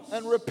caminos.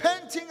 and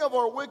repenting of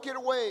our wicked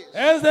ways.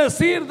 Es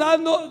decir,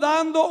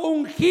 dando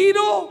un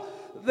giro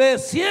de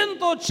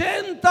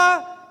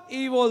 180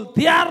 y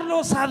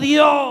voltearlos a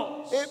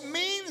Dios. It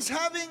means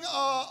having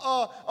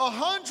a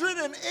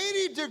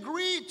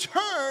 180-degree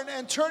turn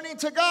and turning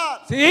to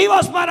God. Si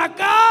ibas para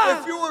acá,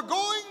 If you were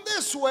going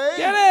this way,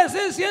 quiere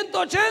decir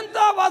 180,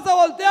 vas a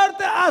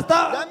voltearte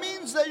hasta that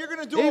means that you're going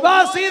to do y a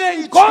vas a ir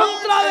en 180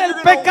 contra turn and del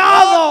you're gonna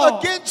pecado.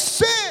 walk against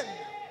sin.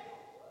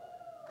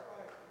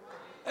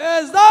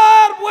 es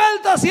dar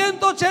vuelta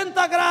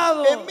 180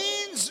 grados It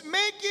means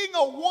making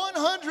a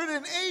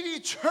 180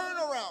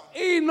 turnaround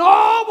y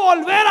no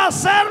volver a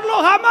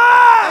hacerlo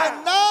jamás.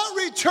 and not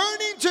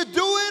returning to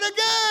do it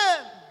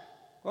again.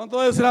 ¿Cuánto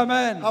decir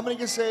amén? How many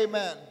can say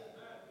amen?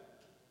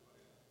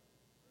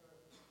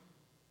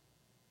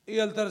 Y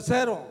el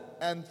tercero,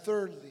 And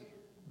thirdly,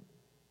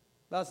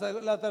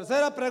 la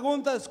tercera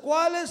pregunta es: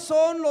 ¿cuáles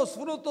son los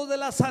frutos de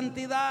la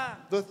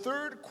santidad? the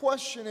third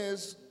question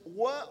is,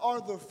 what are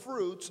the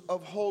fruits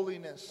of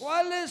holiness?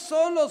 ¿Cuáles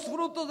son los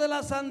frutos de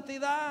la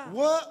santidad?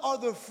 What are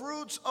the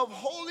fruits of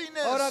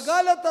holiness? Ahora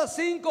Gálatas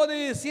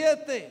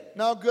 5:17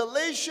 Now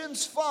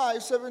Galatians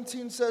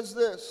 5:17 says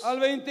this. al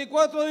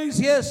 24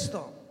 dice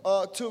esto: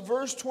 To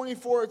verse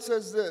 24 it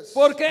says this.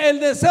 porque el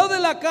deseo de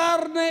la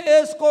carne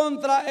es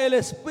contra el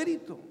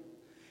espíritu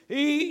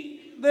y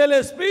del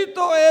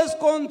espíritu es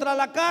contra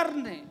la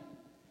carne,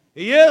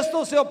 y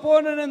estos se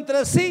oponen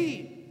entre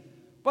sí,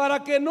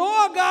 para que no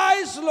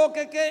hagáis lo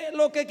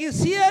que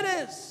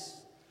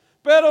quisieres.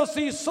 Pero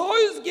si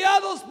sois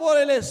guiados por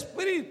el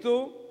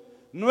espíritu,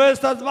 no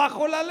estás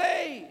bajo la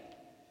ley.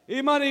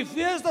 Y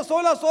manifiestas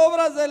son las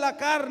obras de la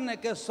carne,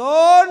 que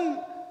son: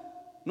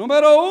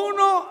 número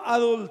 1,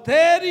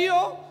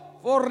 adulterio,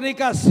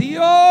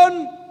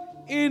 fornicación,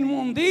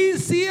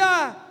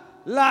 inmundicia,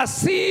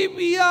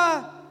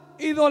 lascivia,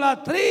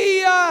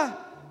 idolatría,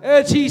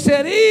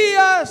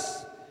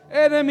 hechicerías,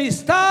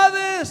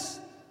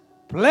 enemistades,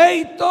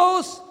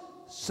 pleitos,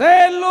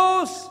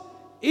 celos,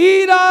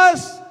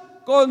 iras,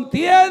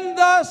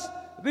 contiendas,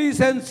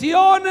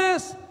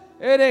 disensiones,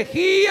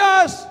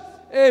 herejías,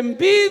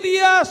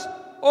 envidias,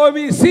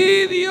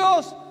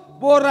 homicidios,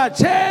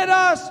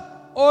 borracheras,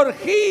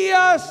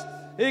 orgías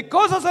y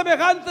cosas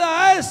semejantes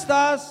a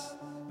estas,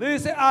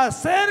 dice,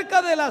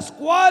 acerca de las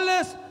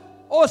cuales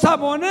os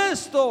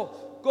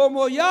amonesto,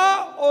 como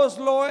ya os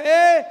lo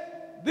he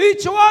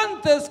dicho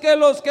antes, que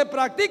los que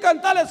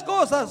practican tales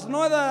cosas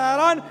no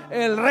heredarán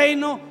el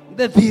reino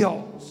de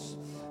Dios.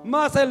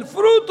 Mas el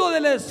fruto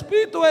del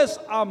Espíritu es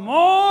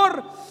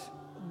amor,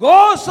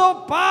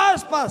 gozo,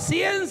 paz,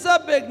 paciencia,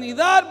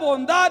 benignidad,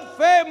 bondad,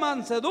 fe,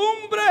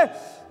 mansedumbre,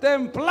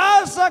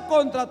 templanza.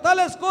 Contra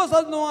tales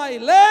cosas no hay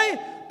ley.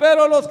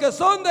 Pero los que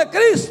son de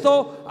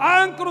Cristo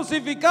han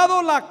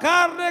crucificado la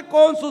carne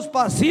con sus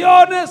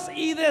pasiones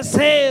y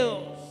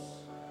deseos.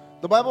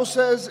 The Bible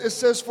says, it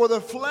says, for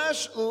the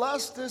flesh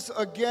lusteth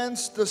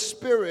against the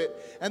spirit,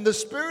 and the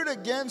spirit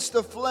against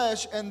the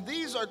flesh, and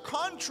these are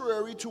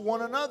contrary to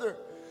one another,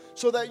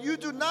 so that you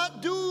do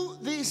not do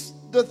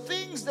the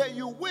things that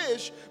you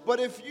wish.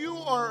 But if you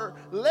are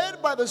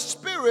led by the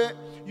Spirit,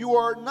 you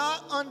are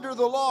not under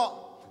the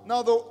law.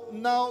 Now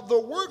the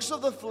works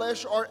of the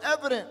flesh are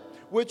evident,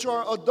 which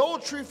are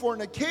adultery,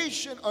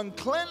 fornication,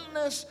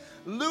 uncleanness,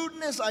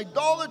 lewdness,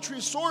 idolatry,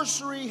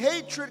 sorcery,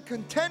 hatred,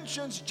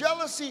 contentions,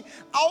 jealousy,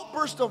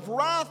 outburst of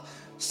wrath,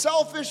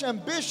 selfish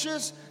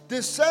ambitions,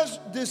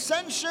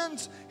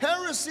 dissensions,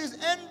 heresies,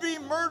 envy,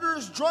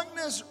 murders,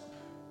 drunkenness,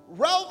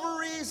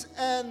 revelries,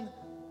 and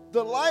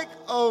the like,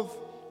 of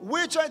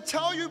which I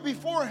tell you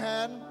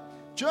beforehand,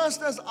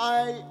 just as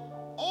I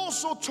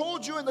also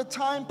told you in the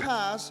time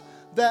past,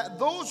 that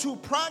those who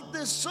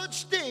practice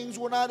such things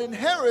will not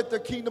inherit the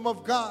kingdom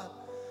of God.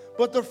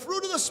 But the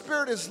fruit of the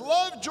Spirit is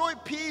love, joy,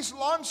 peace,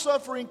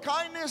 long-suffering,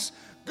 kindness,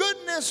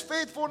 goodness,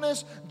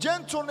 faithfulness,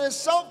 gentleness,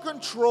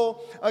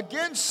 self-control.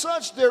 Against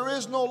such there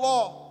is no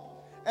law.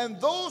 And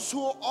those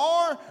who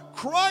are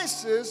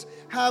Christ's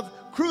have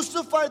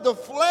crucified the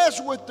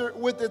flesh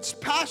with its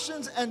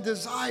passions and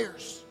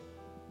desires.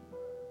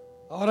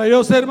 Ahora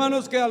yo sé,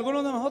 hermanos, que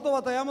algunos de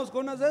nosotros batallamos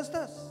con unas de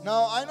estas.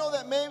 Now I know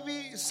that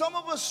maybe some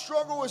of us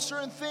struggle with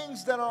certain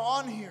things that are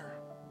on here.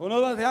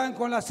 Unos batallan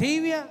con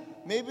lascivia,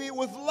 Maybe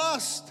with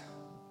lust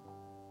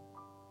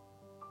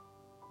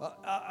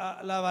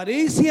la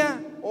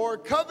avaricia, or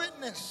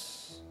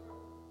covetousness.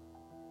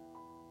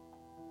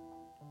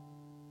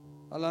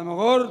 a lo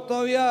mejor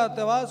todavía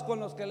te vas con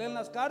los que leen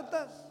las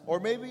cartas. Or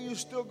maybe you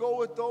still go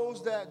with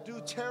those that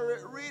do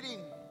tarot reading.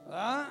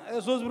 ¿Ah?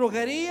 Eso es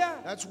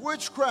brujería. That's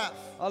witchcraft.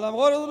 A lo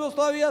mejor unos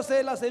todavía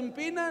se las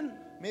empinan.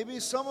 Maybe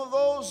some of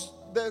those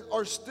that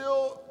are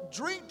still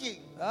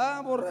drinking,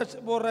 ¿Ah?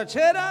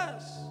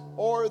 Borracheras.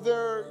 or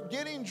they're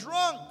getting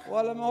drunk, O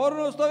a lo mejor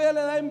unos todavía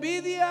le da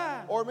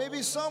envidia. or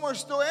maybe some are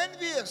still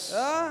envious,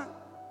 ¿Ah?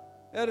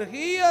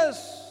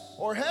 Herjías.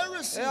 or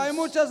heresies. Hay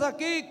muchas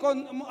aquí,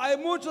 hay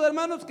muchos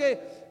hermanos que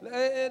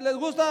les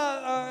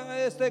gusta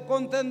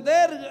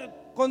contender,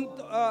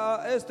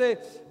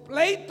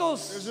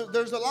 pleitos.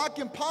 There's a lot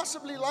can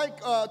possibly like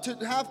to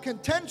have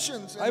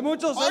contentions Hay and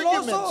muchos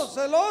arguments,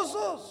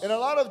 celosos. and a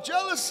lot of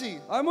jealousy,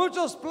 Hay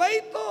muchos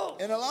pleitos.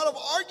 and a lot of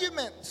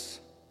arguments.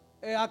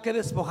 Hay que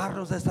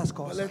despojarnos de estas But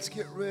cosas. let's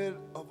get rid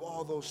of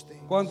all those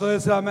things. ¿Cuánto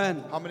dice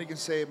amén? How many can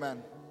say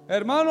amen?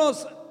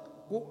 Hermanos,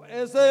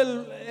 es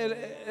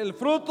el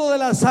fruto de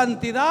la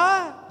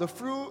santidad, The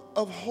fruit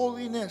of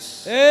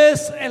holiness.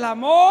 es el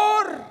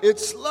amor,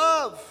 It's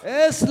love.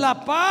 es la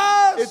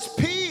paz, It's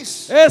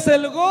peace. es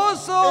el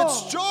gozo,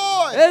 It's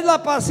joy. es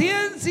la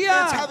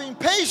paciencia, It's having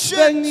patience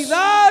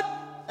dignidad,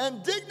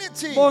 and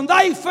dignity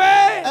bondad y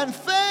fe, and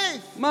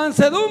faith.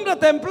 mansedumbre,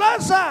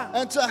 templanza.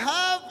 And to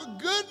have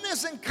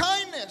goodness and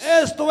kindness.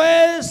 Esto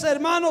es,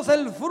 hermanos,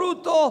 el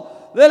fruto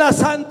de la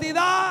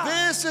santidad.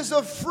 This is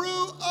a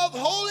fruit of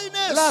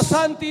holiness. La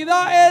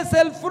santidad es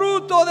el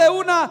fruto de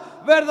una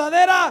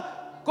verdadera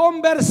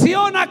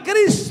conversión a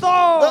Cristo.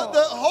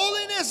 The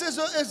holiness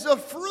is a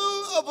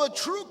fruit of a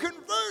true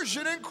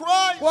conversion in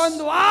Christ.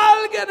 Cuando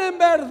alguien en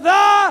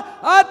verdad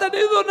ha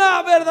tenido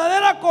una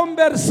verdadera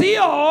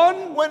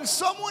conversión, When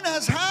someone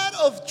has had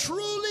a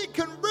truly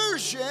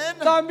conversion,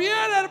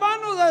 también,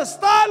 hermanos,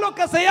 está lo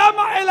que se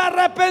llama el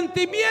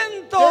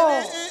arrepentimiento.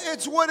 then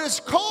it's what is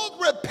called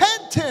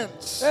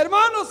repentance.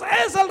 Hermanos,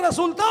 es el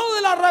resultado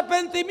del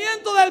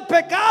arrepentimiento del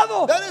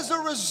pecado That is the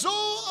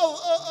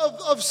result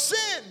of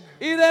sin.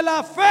 y de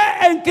la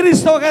fe en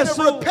Cristo The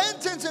Jesús.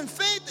 repentance and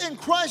faith in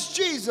Christ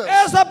Jesus.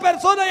 Esa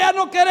persona ya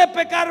no quiere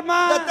pecar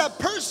más. That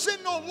person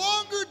no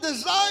longer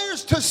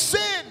desires to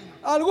sin.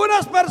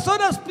 Algunas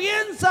personas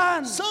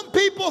piensan Some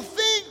people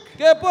think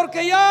que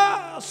porque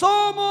ya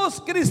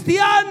somos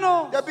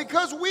cristianos that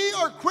because we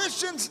are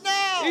Christians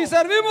now y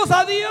servimos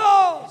a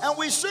Dios, and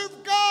we serve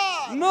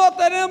God, no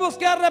tenemos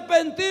que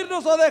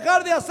arrepentirnos o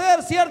dejar de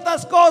hacer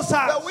ciertas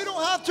cosas. that we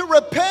don't have to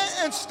repent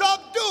and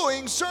stop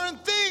doing certain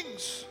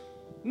things.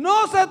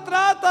 No se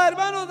trata,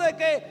 hermanos, de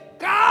que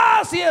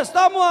casi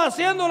estamos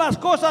haciendo las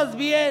cosas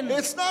bien.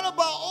 It's not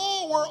about,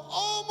 oh, we're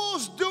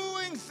almost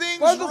doing things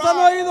 ¿Cuántos han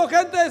right. oído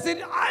gente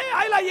decir, ay,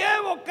 ahí la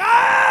llevo,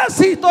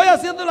 casi estoy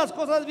haciendo las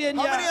cosas bien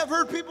How many ya? have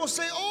heard people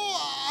say,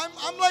 oh,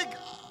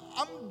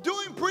 I'm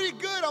doing pretty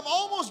good. I'm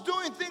almost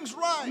doing things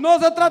right. No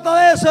se trata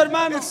de eso,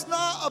 hermano. It's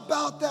not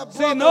about that,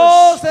 Sino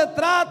brothers. se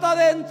trata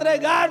de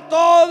entregar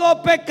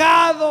todo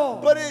pecado,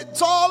 But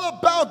it's all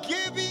about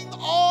giving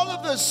all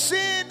of the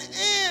sin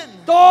in,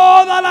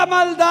 toda la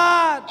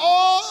maldad,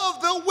 all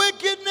of the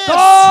wickedness,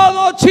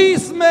 todo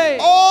chisme,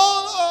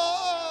 all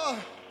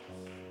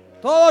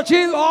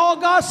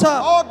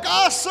gossip,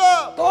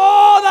 gossip,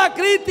 toda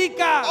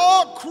crítica,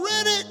 all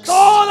critics,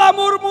 toda all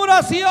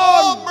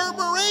murmuración,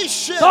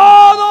 murmuration,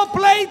 todo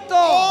pleito,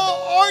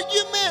 all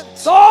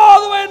arguments,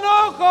 todo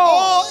enojo,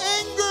 all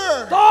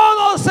anger,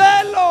 todo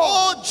celo,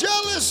 all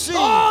jealousy,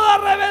 toda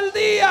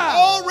rebeldía,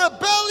 all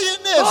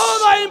rebelliousness,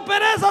 toda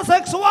impureza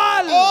sexual,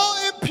 all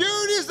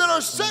impurities that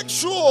are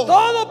sexual,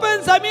 todo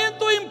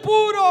pensamiento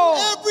impuro,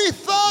 every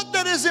thought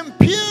that is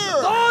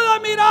impure, toda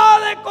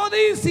mirada de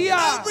codicia,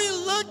 every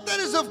look that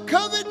is of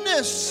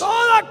covetousness,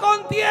 toda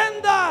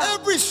contienda,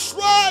 every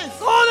strife,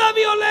 toda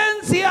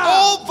violencia,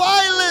 all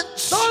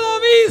violence, todo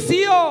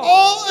vicio,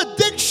 all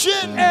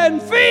addiction, en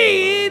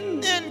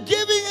fin, and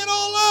giving it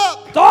all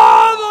up,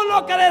 todo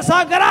lo que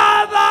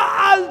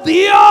desagrada al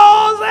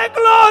Dios de and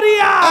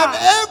gloria.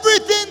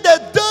 everything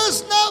that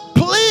does not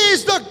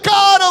please the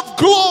God of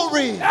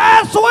glory.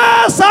 Eso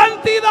es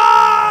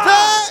santidad.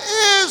 That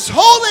is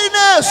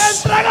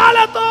holiness.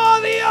 Entregale todo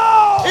a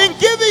Dios. In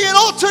giving it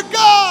all to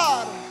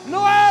God.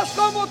 No es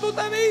como tú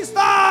te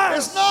vistas.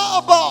 It's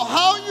not about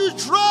how you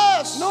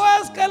dress. No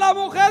es que la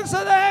mujer se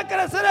deje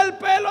crecer el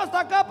pelo hasta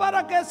acá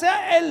para que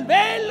sea el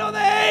velo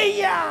de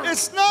ella.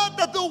 It's not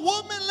that the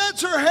woman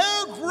lets her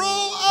hair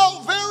grow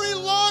out very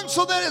long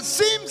so that it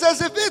seems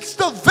as if it's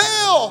the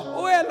veil.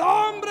 O el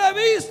hombre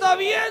vista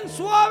bien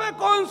suave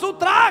con su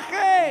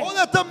traje. Or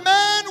that the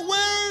man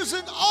wears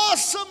an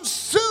awesome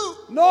suit.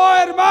 No,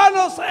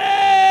 hermanos,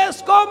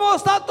 es como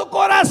está tu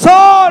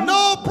corazón.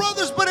 No,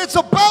 brothers, but it's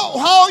about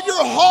how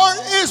your heart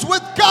is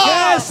with Que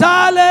God.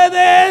 sale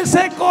de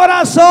ese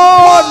corazón.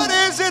 What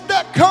is it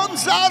that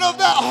comes out of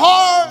that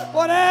heart?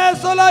 Por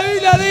eso la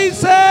Biblia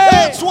dice,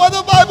 That's what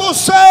the Bible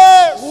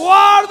says.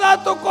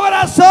 guarda tu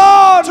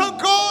corazón, To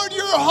guard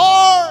your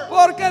heart.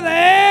 porque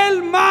de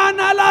él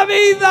mana la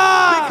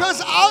vida.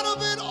 Because out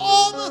of it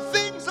all the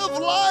things of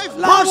life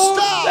La burst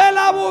out. de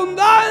la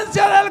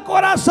abundancia del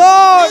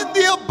corazón In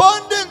the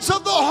abundance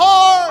of the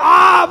heart,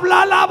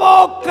 habla la the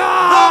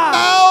boca.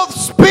 mouth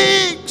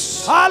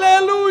speaks.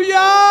 Aleluya.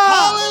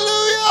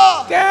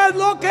 Hallelujah. ¿Qué es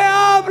lo que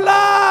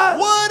habla?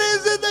 What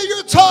is it that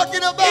you're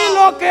talking Y about?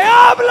 lo que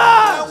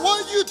habla And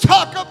what you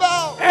talk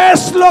about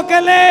es lo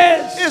que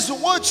lees, is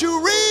what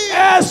you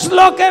read, es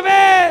lo que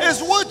ves,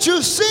 is what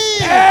you see,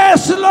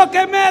 es lo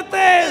que is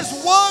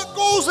metes. what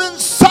goes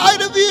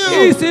inside of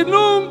Y you. si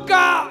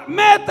nunca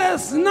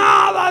metes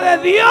nada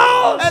de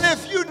Dios, And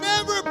if you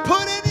never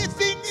put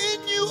anything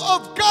in you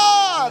of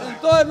God,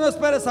 entonces no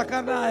esperes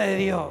sacar nada de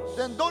Dios.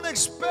 then don't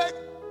expect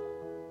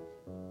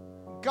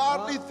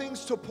godly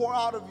things to pour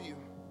out of you.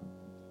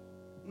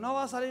 No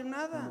va a salir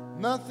nada.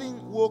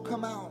 Nothing will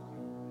come out.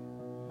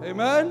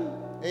 Amén.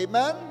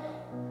 Amen.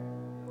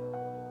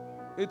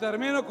 Y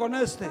termino con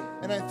este.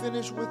 And I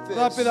finish with this.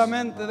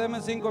 Rápidamente, deme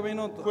 5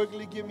 minutos.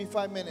 Quickly, give me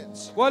 5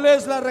 minutes. ¿Cuál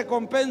es la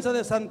recompensa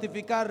de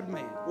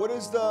santificarme? What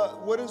is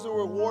the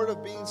reward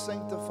of being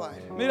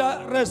sanctified?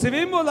 Mira,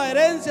 recibimos la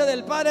herencia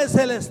del Padre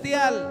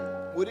Celestial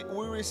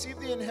We receive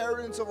the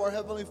inheritance of our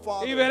Heavenly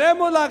Father. y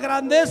veremos la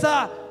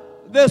grandeza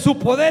de su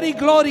poder y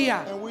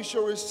gloria. And we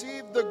shall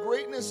receive the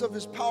greatness of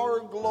His power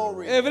and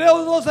glory.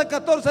 Hebreos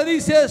 12:14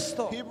 dice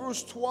esto: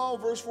 Hebrews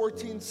 12 verse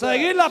 14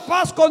 seguir says, la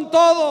paz con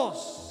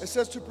todos it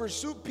says to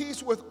pursue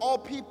peace with all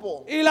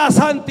people y la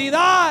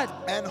santidad,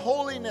 and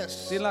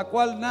holiness, sin la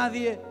cual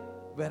nadie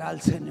verá al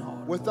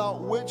Señor.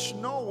 without which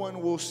no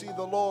one will see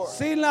the Lord.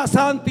 Sin la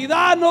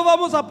santidad no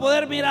vamos a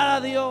poder mirar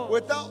a Dios.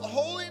 Without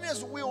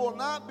holiness, we will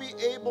not be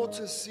able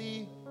to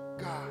see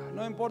God.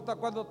 No importa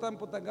cuánto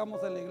tiempo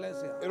tengamos en la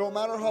iglesia, It don't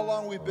matter how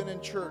long we've been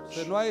in church.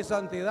 si no hay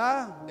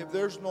santidad, If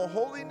there's no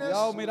holiness,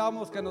 ya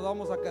miramos que nos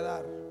vamos a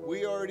quedar.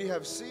 we already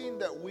have seen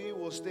that we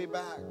will stay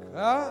back.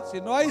 ¿Ah? Si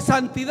no hay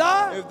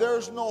santidad, If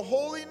there's no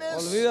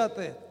holiness,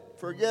 olvídate,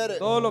 forget it.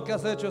 todo lo que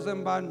has hecho es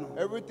en vano.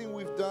 Everything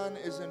we've done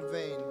is in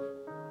vain.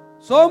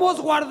 Somos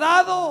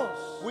guardados.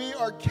 We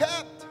are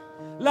kept.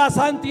 La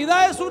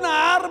santidad es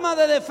una arma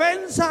de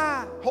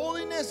defensa,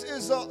 Holiness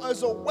is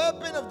a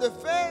weapon of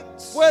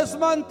defense. pues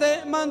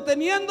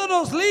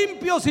manteniéndonos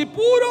limpios y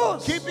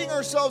puros, Keeping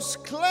ourselves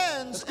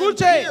cleansed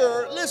Escuche. and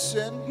pure.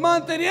 Listen,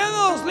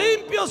 manteniéndonos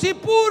limpios y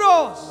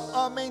puros,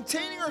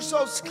 maintaining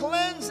ourselves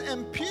cleansed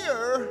and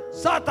pure.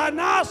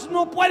 Satanás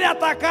no puede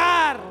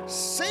atacar,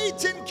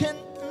 Satan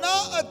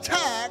cannot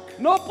attack,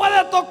 no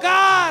puede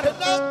tocar,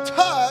 cannot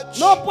touch,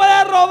 no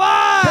puede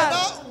robar,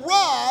 cannot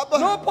rob,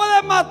 no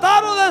puede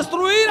matar o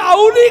destruir a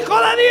un hijo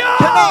de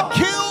cannot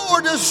Dios. kill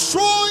or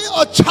destroy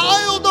a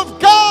child of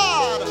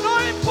God. No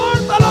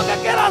importa lo que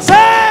quiera It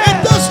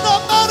hacer, does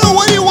not matter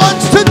what he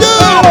wants to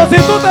pero do.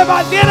 si tú te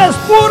mantienes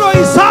puro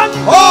y santo,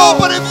 Oh,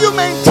 but if you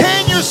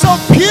maintain yourself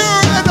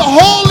pure and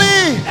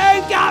holy,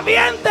 en que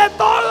aviente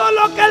todo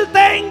lo que él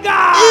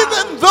tenga,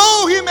 even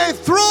though he may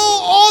throw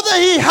all that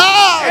he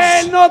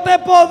has, él no te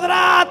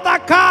podrá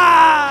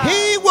atacar,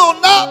 he will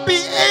not be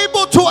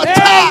able to él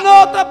attack.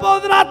 no te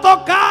podrá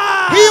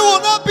tocar, He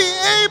will not be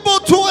able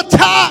to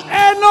attack.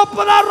 él no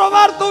podrá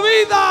robar tu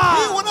vida,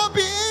 He will not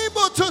be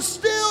able to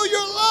steal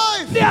your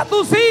life ni a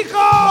tus or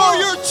hijos,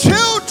 your ni a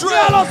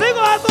children los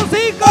hijos de tus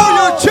or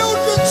your hijos.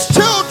 children's Él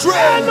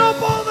children. no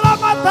podrá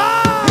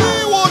matar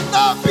He will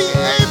not be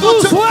able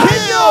tus to sueños,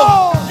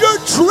 kill your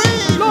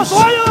dreams, los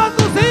sueños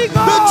de tus the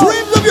hijos,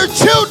 dreams of your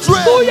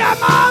children, tu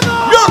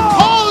llamado. your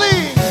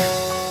calling.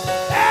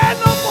 Él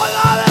no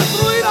podrá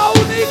destruir a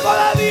un hijo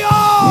de Dios.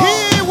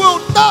 He will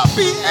not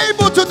be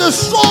able to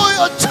destroy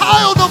a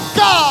child of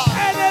God.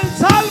 En el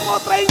Salmo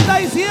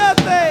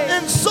 37,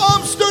 In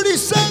Psalms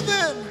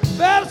 37,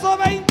 verso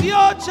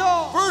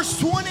 28, verse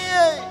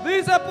 28,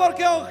 dice: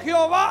 porque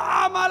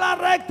Jehová ama la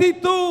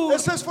rectitud it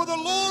says, "For the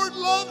Lord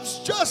loves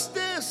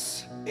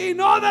justice y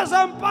no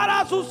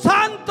desampara a sus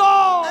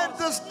santos. and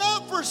does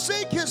not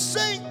forsake his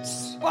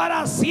saints.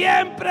 Para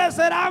siempre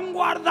serán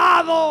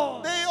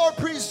guardados. They are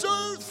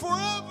preserved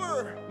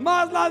forever.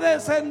 Mas la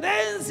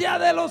descendencia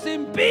de los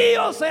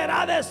impíos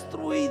será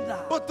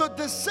destruida. But the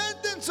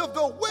descendants of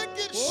the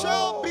wicked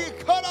shall be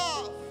cut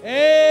off."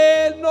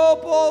 Él no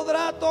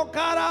podrá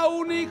tocar a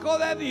un hijo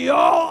de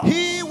Dios.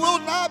 He will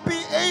not be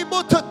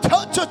able to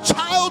touch a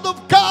child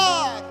of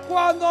God.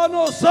 Cuando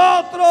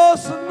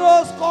nosotros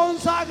nos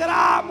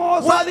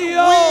consagramos a When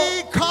Dios,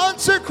 we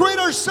consecrate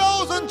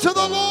ourselves unto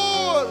the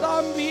Lord,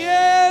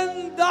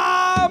 también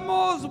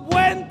damos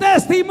buen and we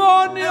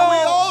testimonio.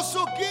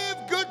 also give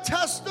good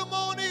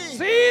testimony.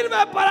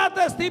 Sirve para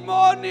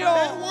testimonio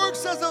It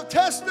works as a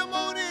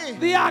testimony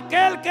de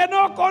aquel que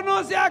no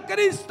conoce a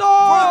Cristo.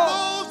 for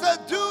those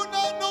that do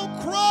not know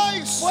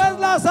Christ. Pues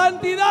la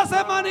santidad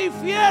se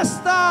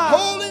manifiesta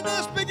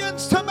Holiness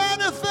begins to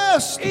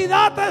manifest, y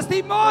da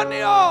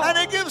testimonio and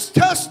it gives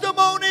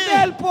testimony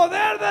del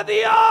poder de of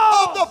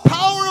Dios the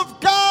power of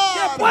que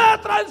God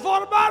puede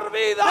transformar that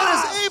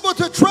vidas. is able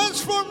to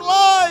transform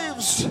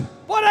lives.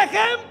 Por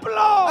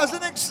ejemplo, As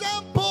an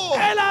example,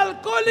 el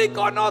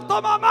alcohólico no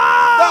toma the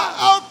más,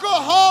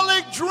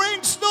 alcoholic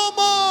drinks no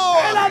more.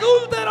 el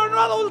adúltero no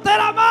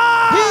adultera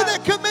más, He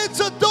that commits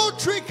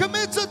adultery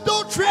commits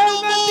adultery el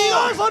no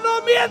more. mentiroso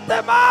no miente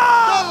The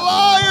más,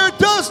 liar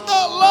does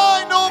not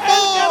lie no el que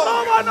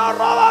more. roba no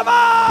roba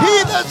más,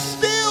 He that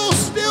steals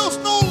steals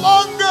no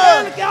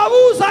longer. el que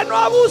abusa no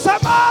abusa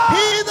más.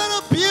 He that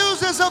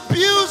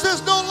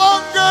abuses no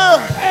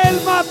longer. El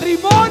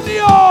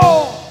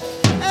matrimonio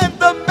And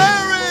the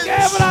marriage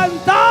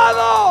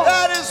quebrantado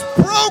that is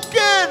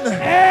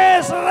broken,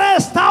 es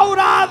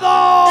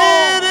restaurado.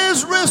 it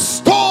is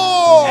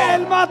restored.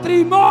 El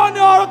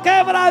matrimonio The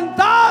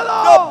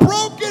quebrantado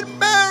broken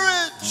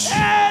marriage,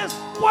 es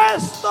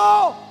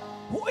puesto,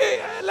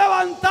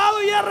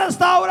 levantado y es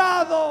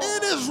restaurado.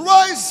 it is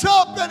rise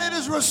up and it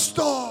is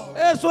restored.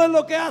 Eso es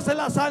lo que hace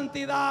la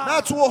santidad.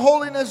 That's what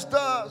holiness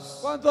does.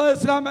 ¿Cuánto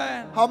dicen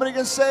amén? How many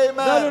can say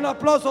Dale un amen?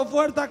 aplauso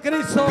fuerte a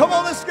Cristo. Come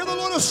on, let's give the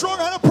Lord a strong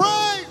hand of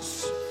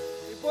praise.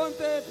 Y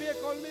ponte de pie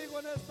conmigo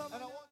en esta mañana.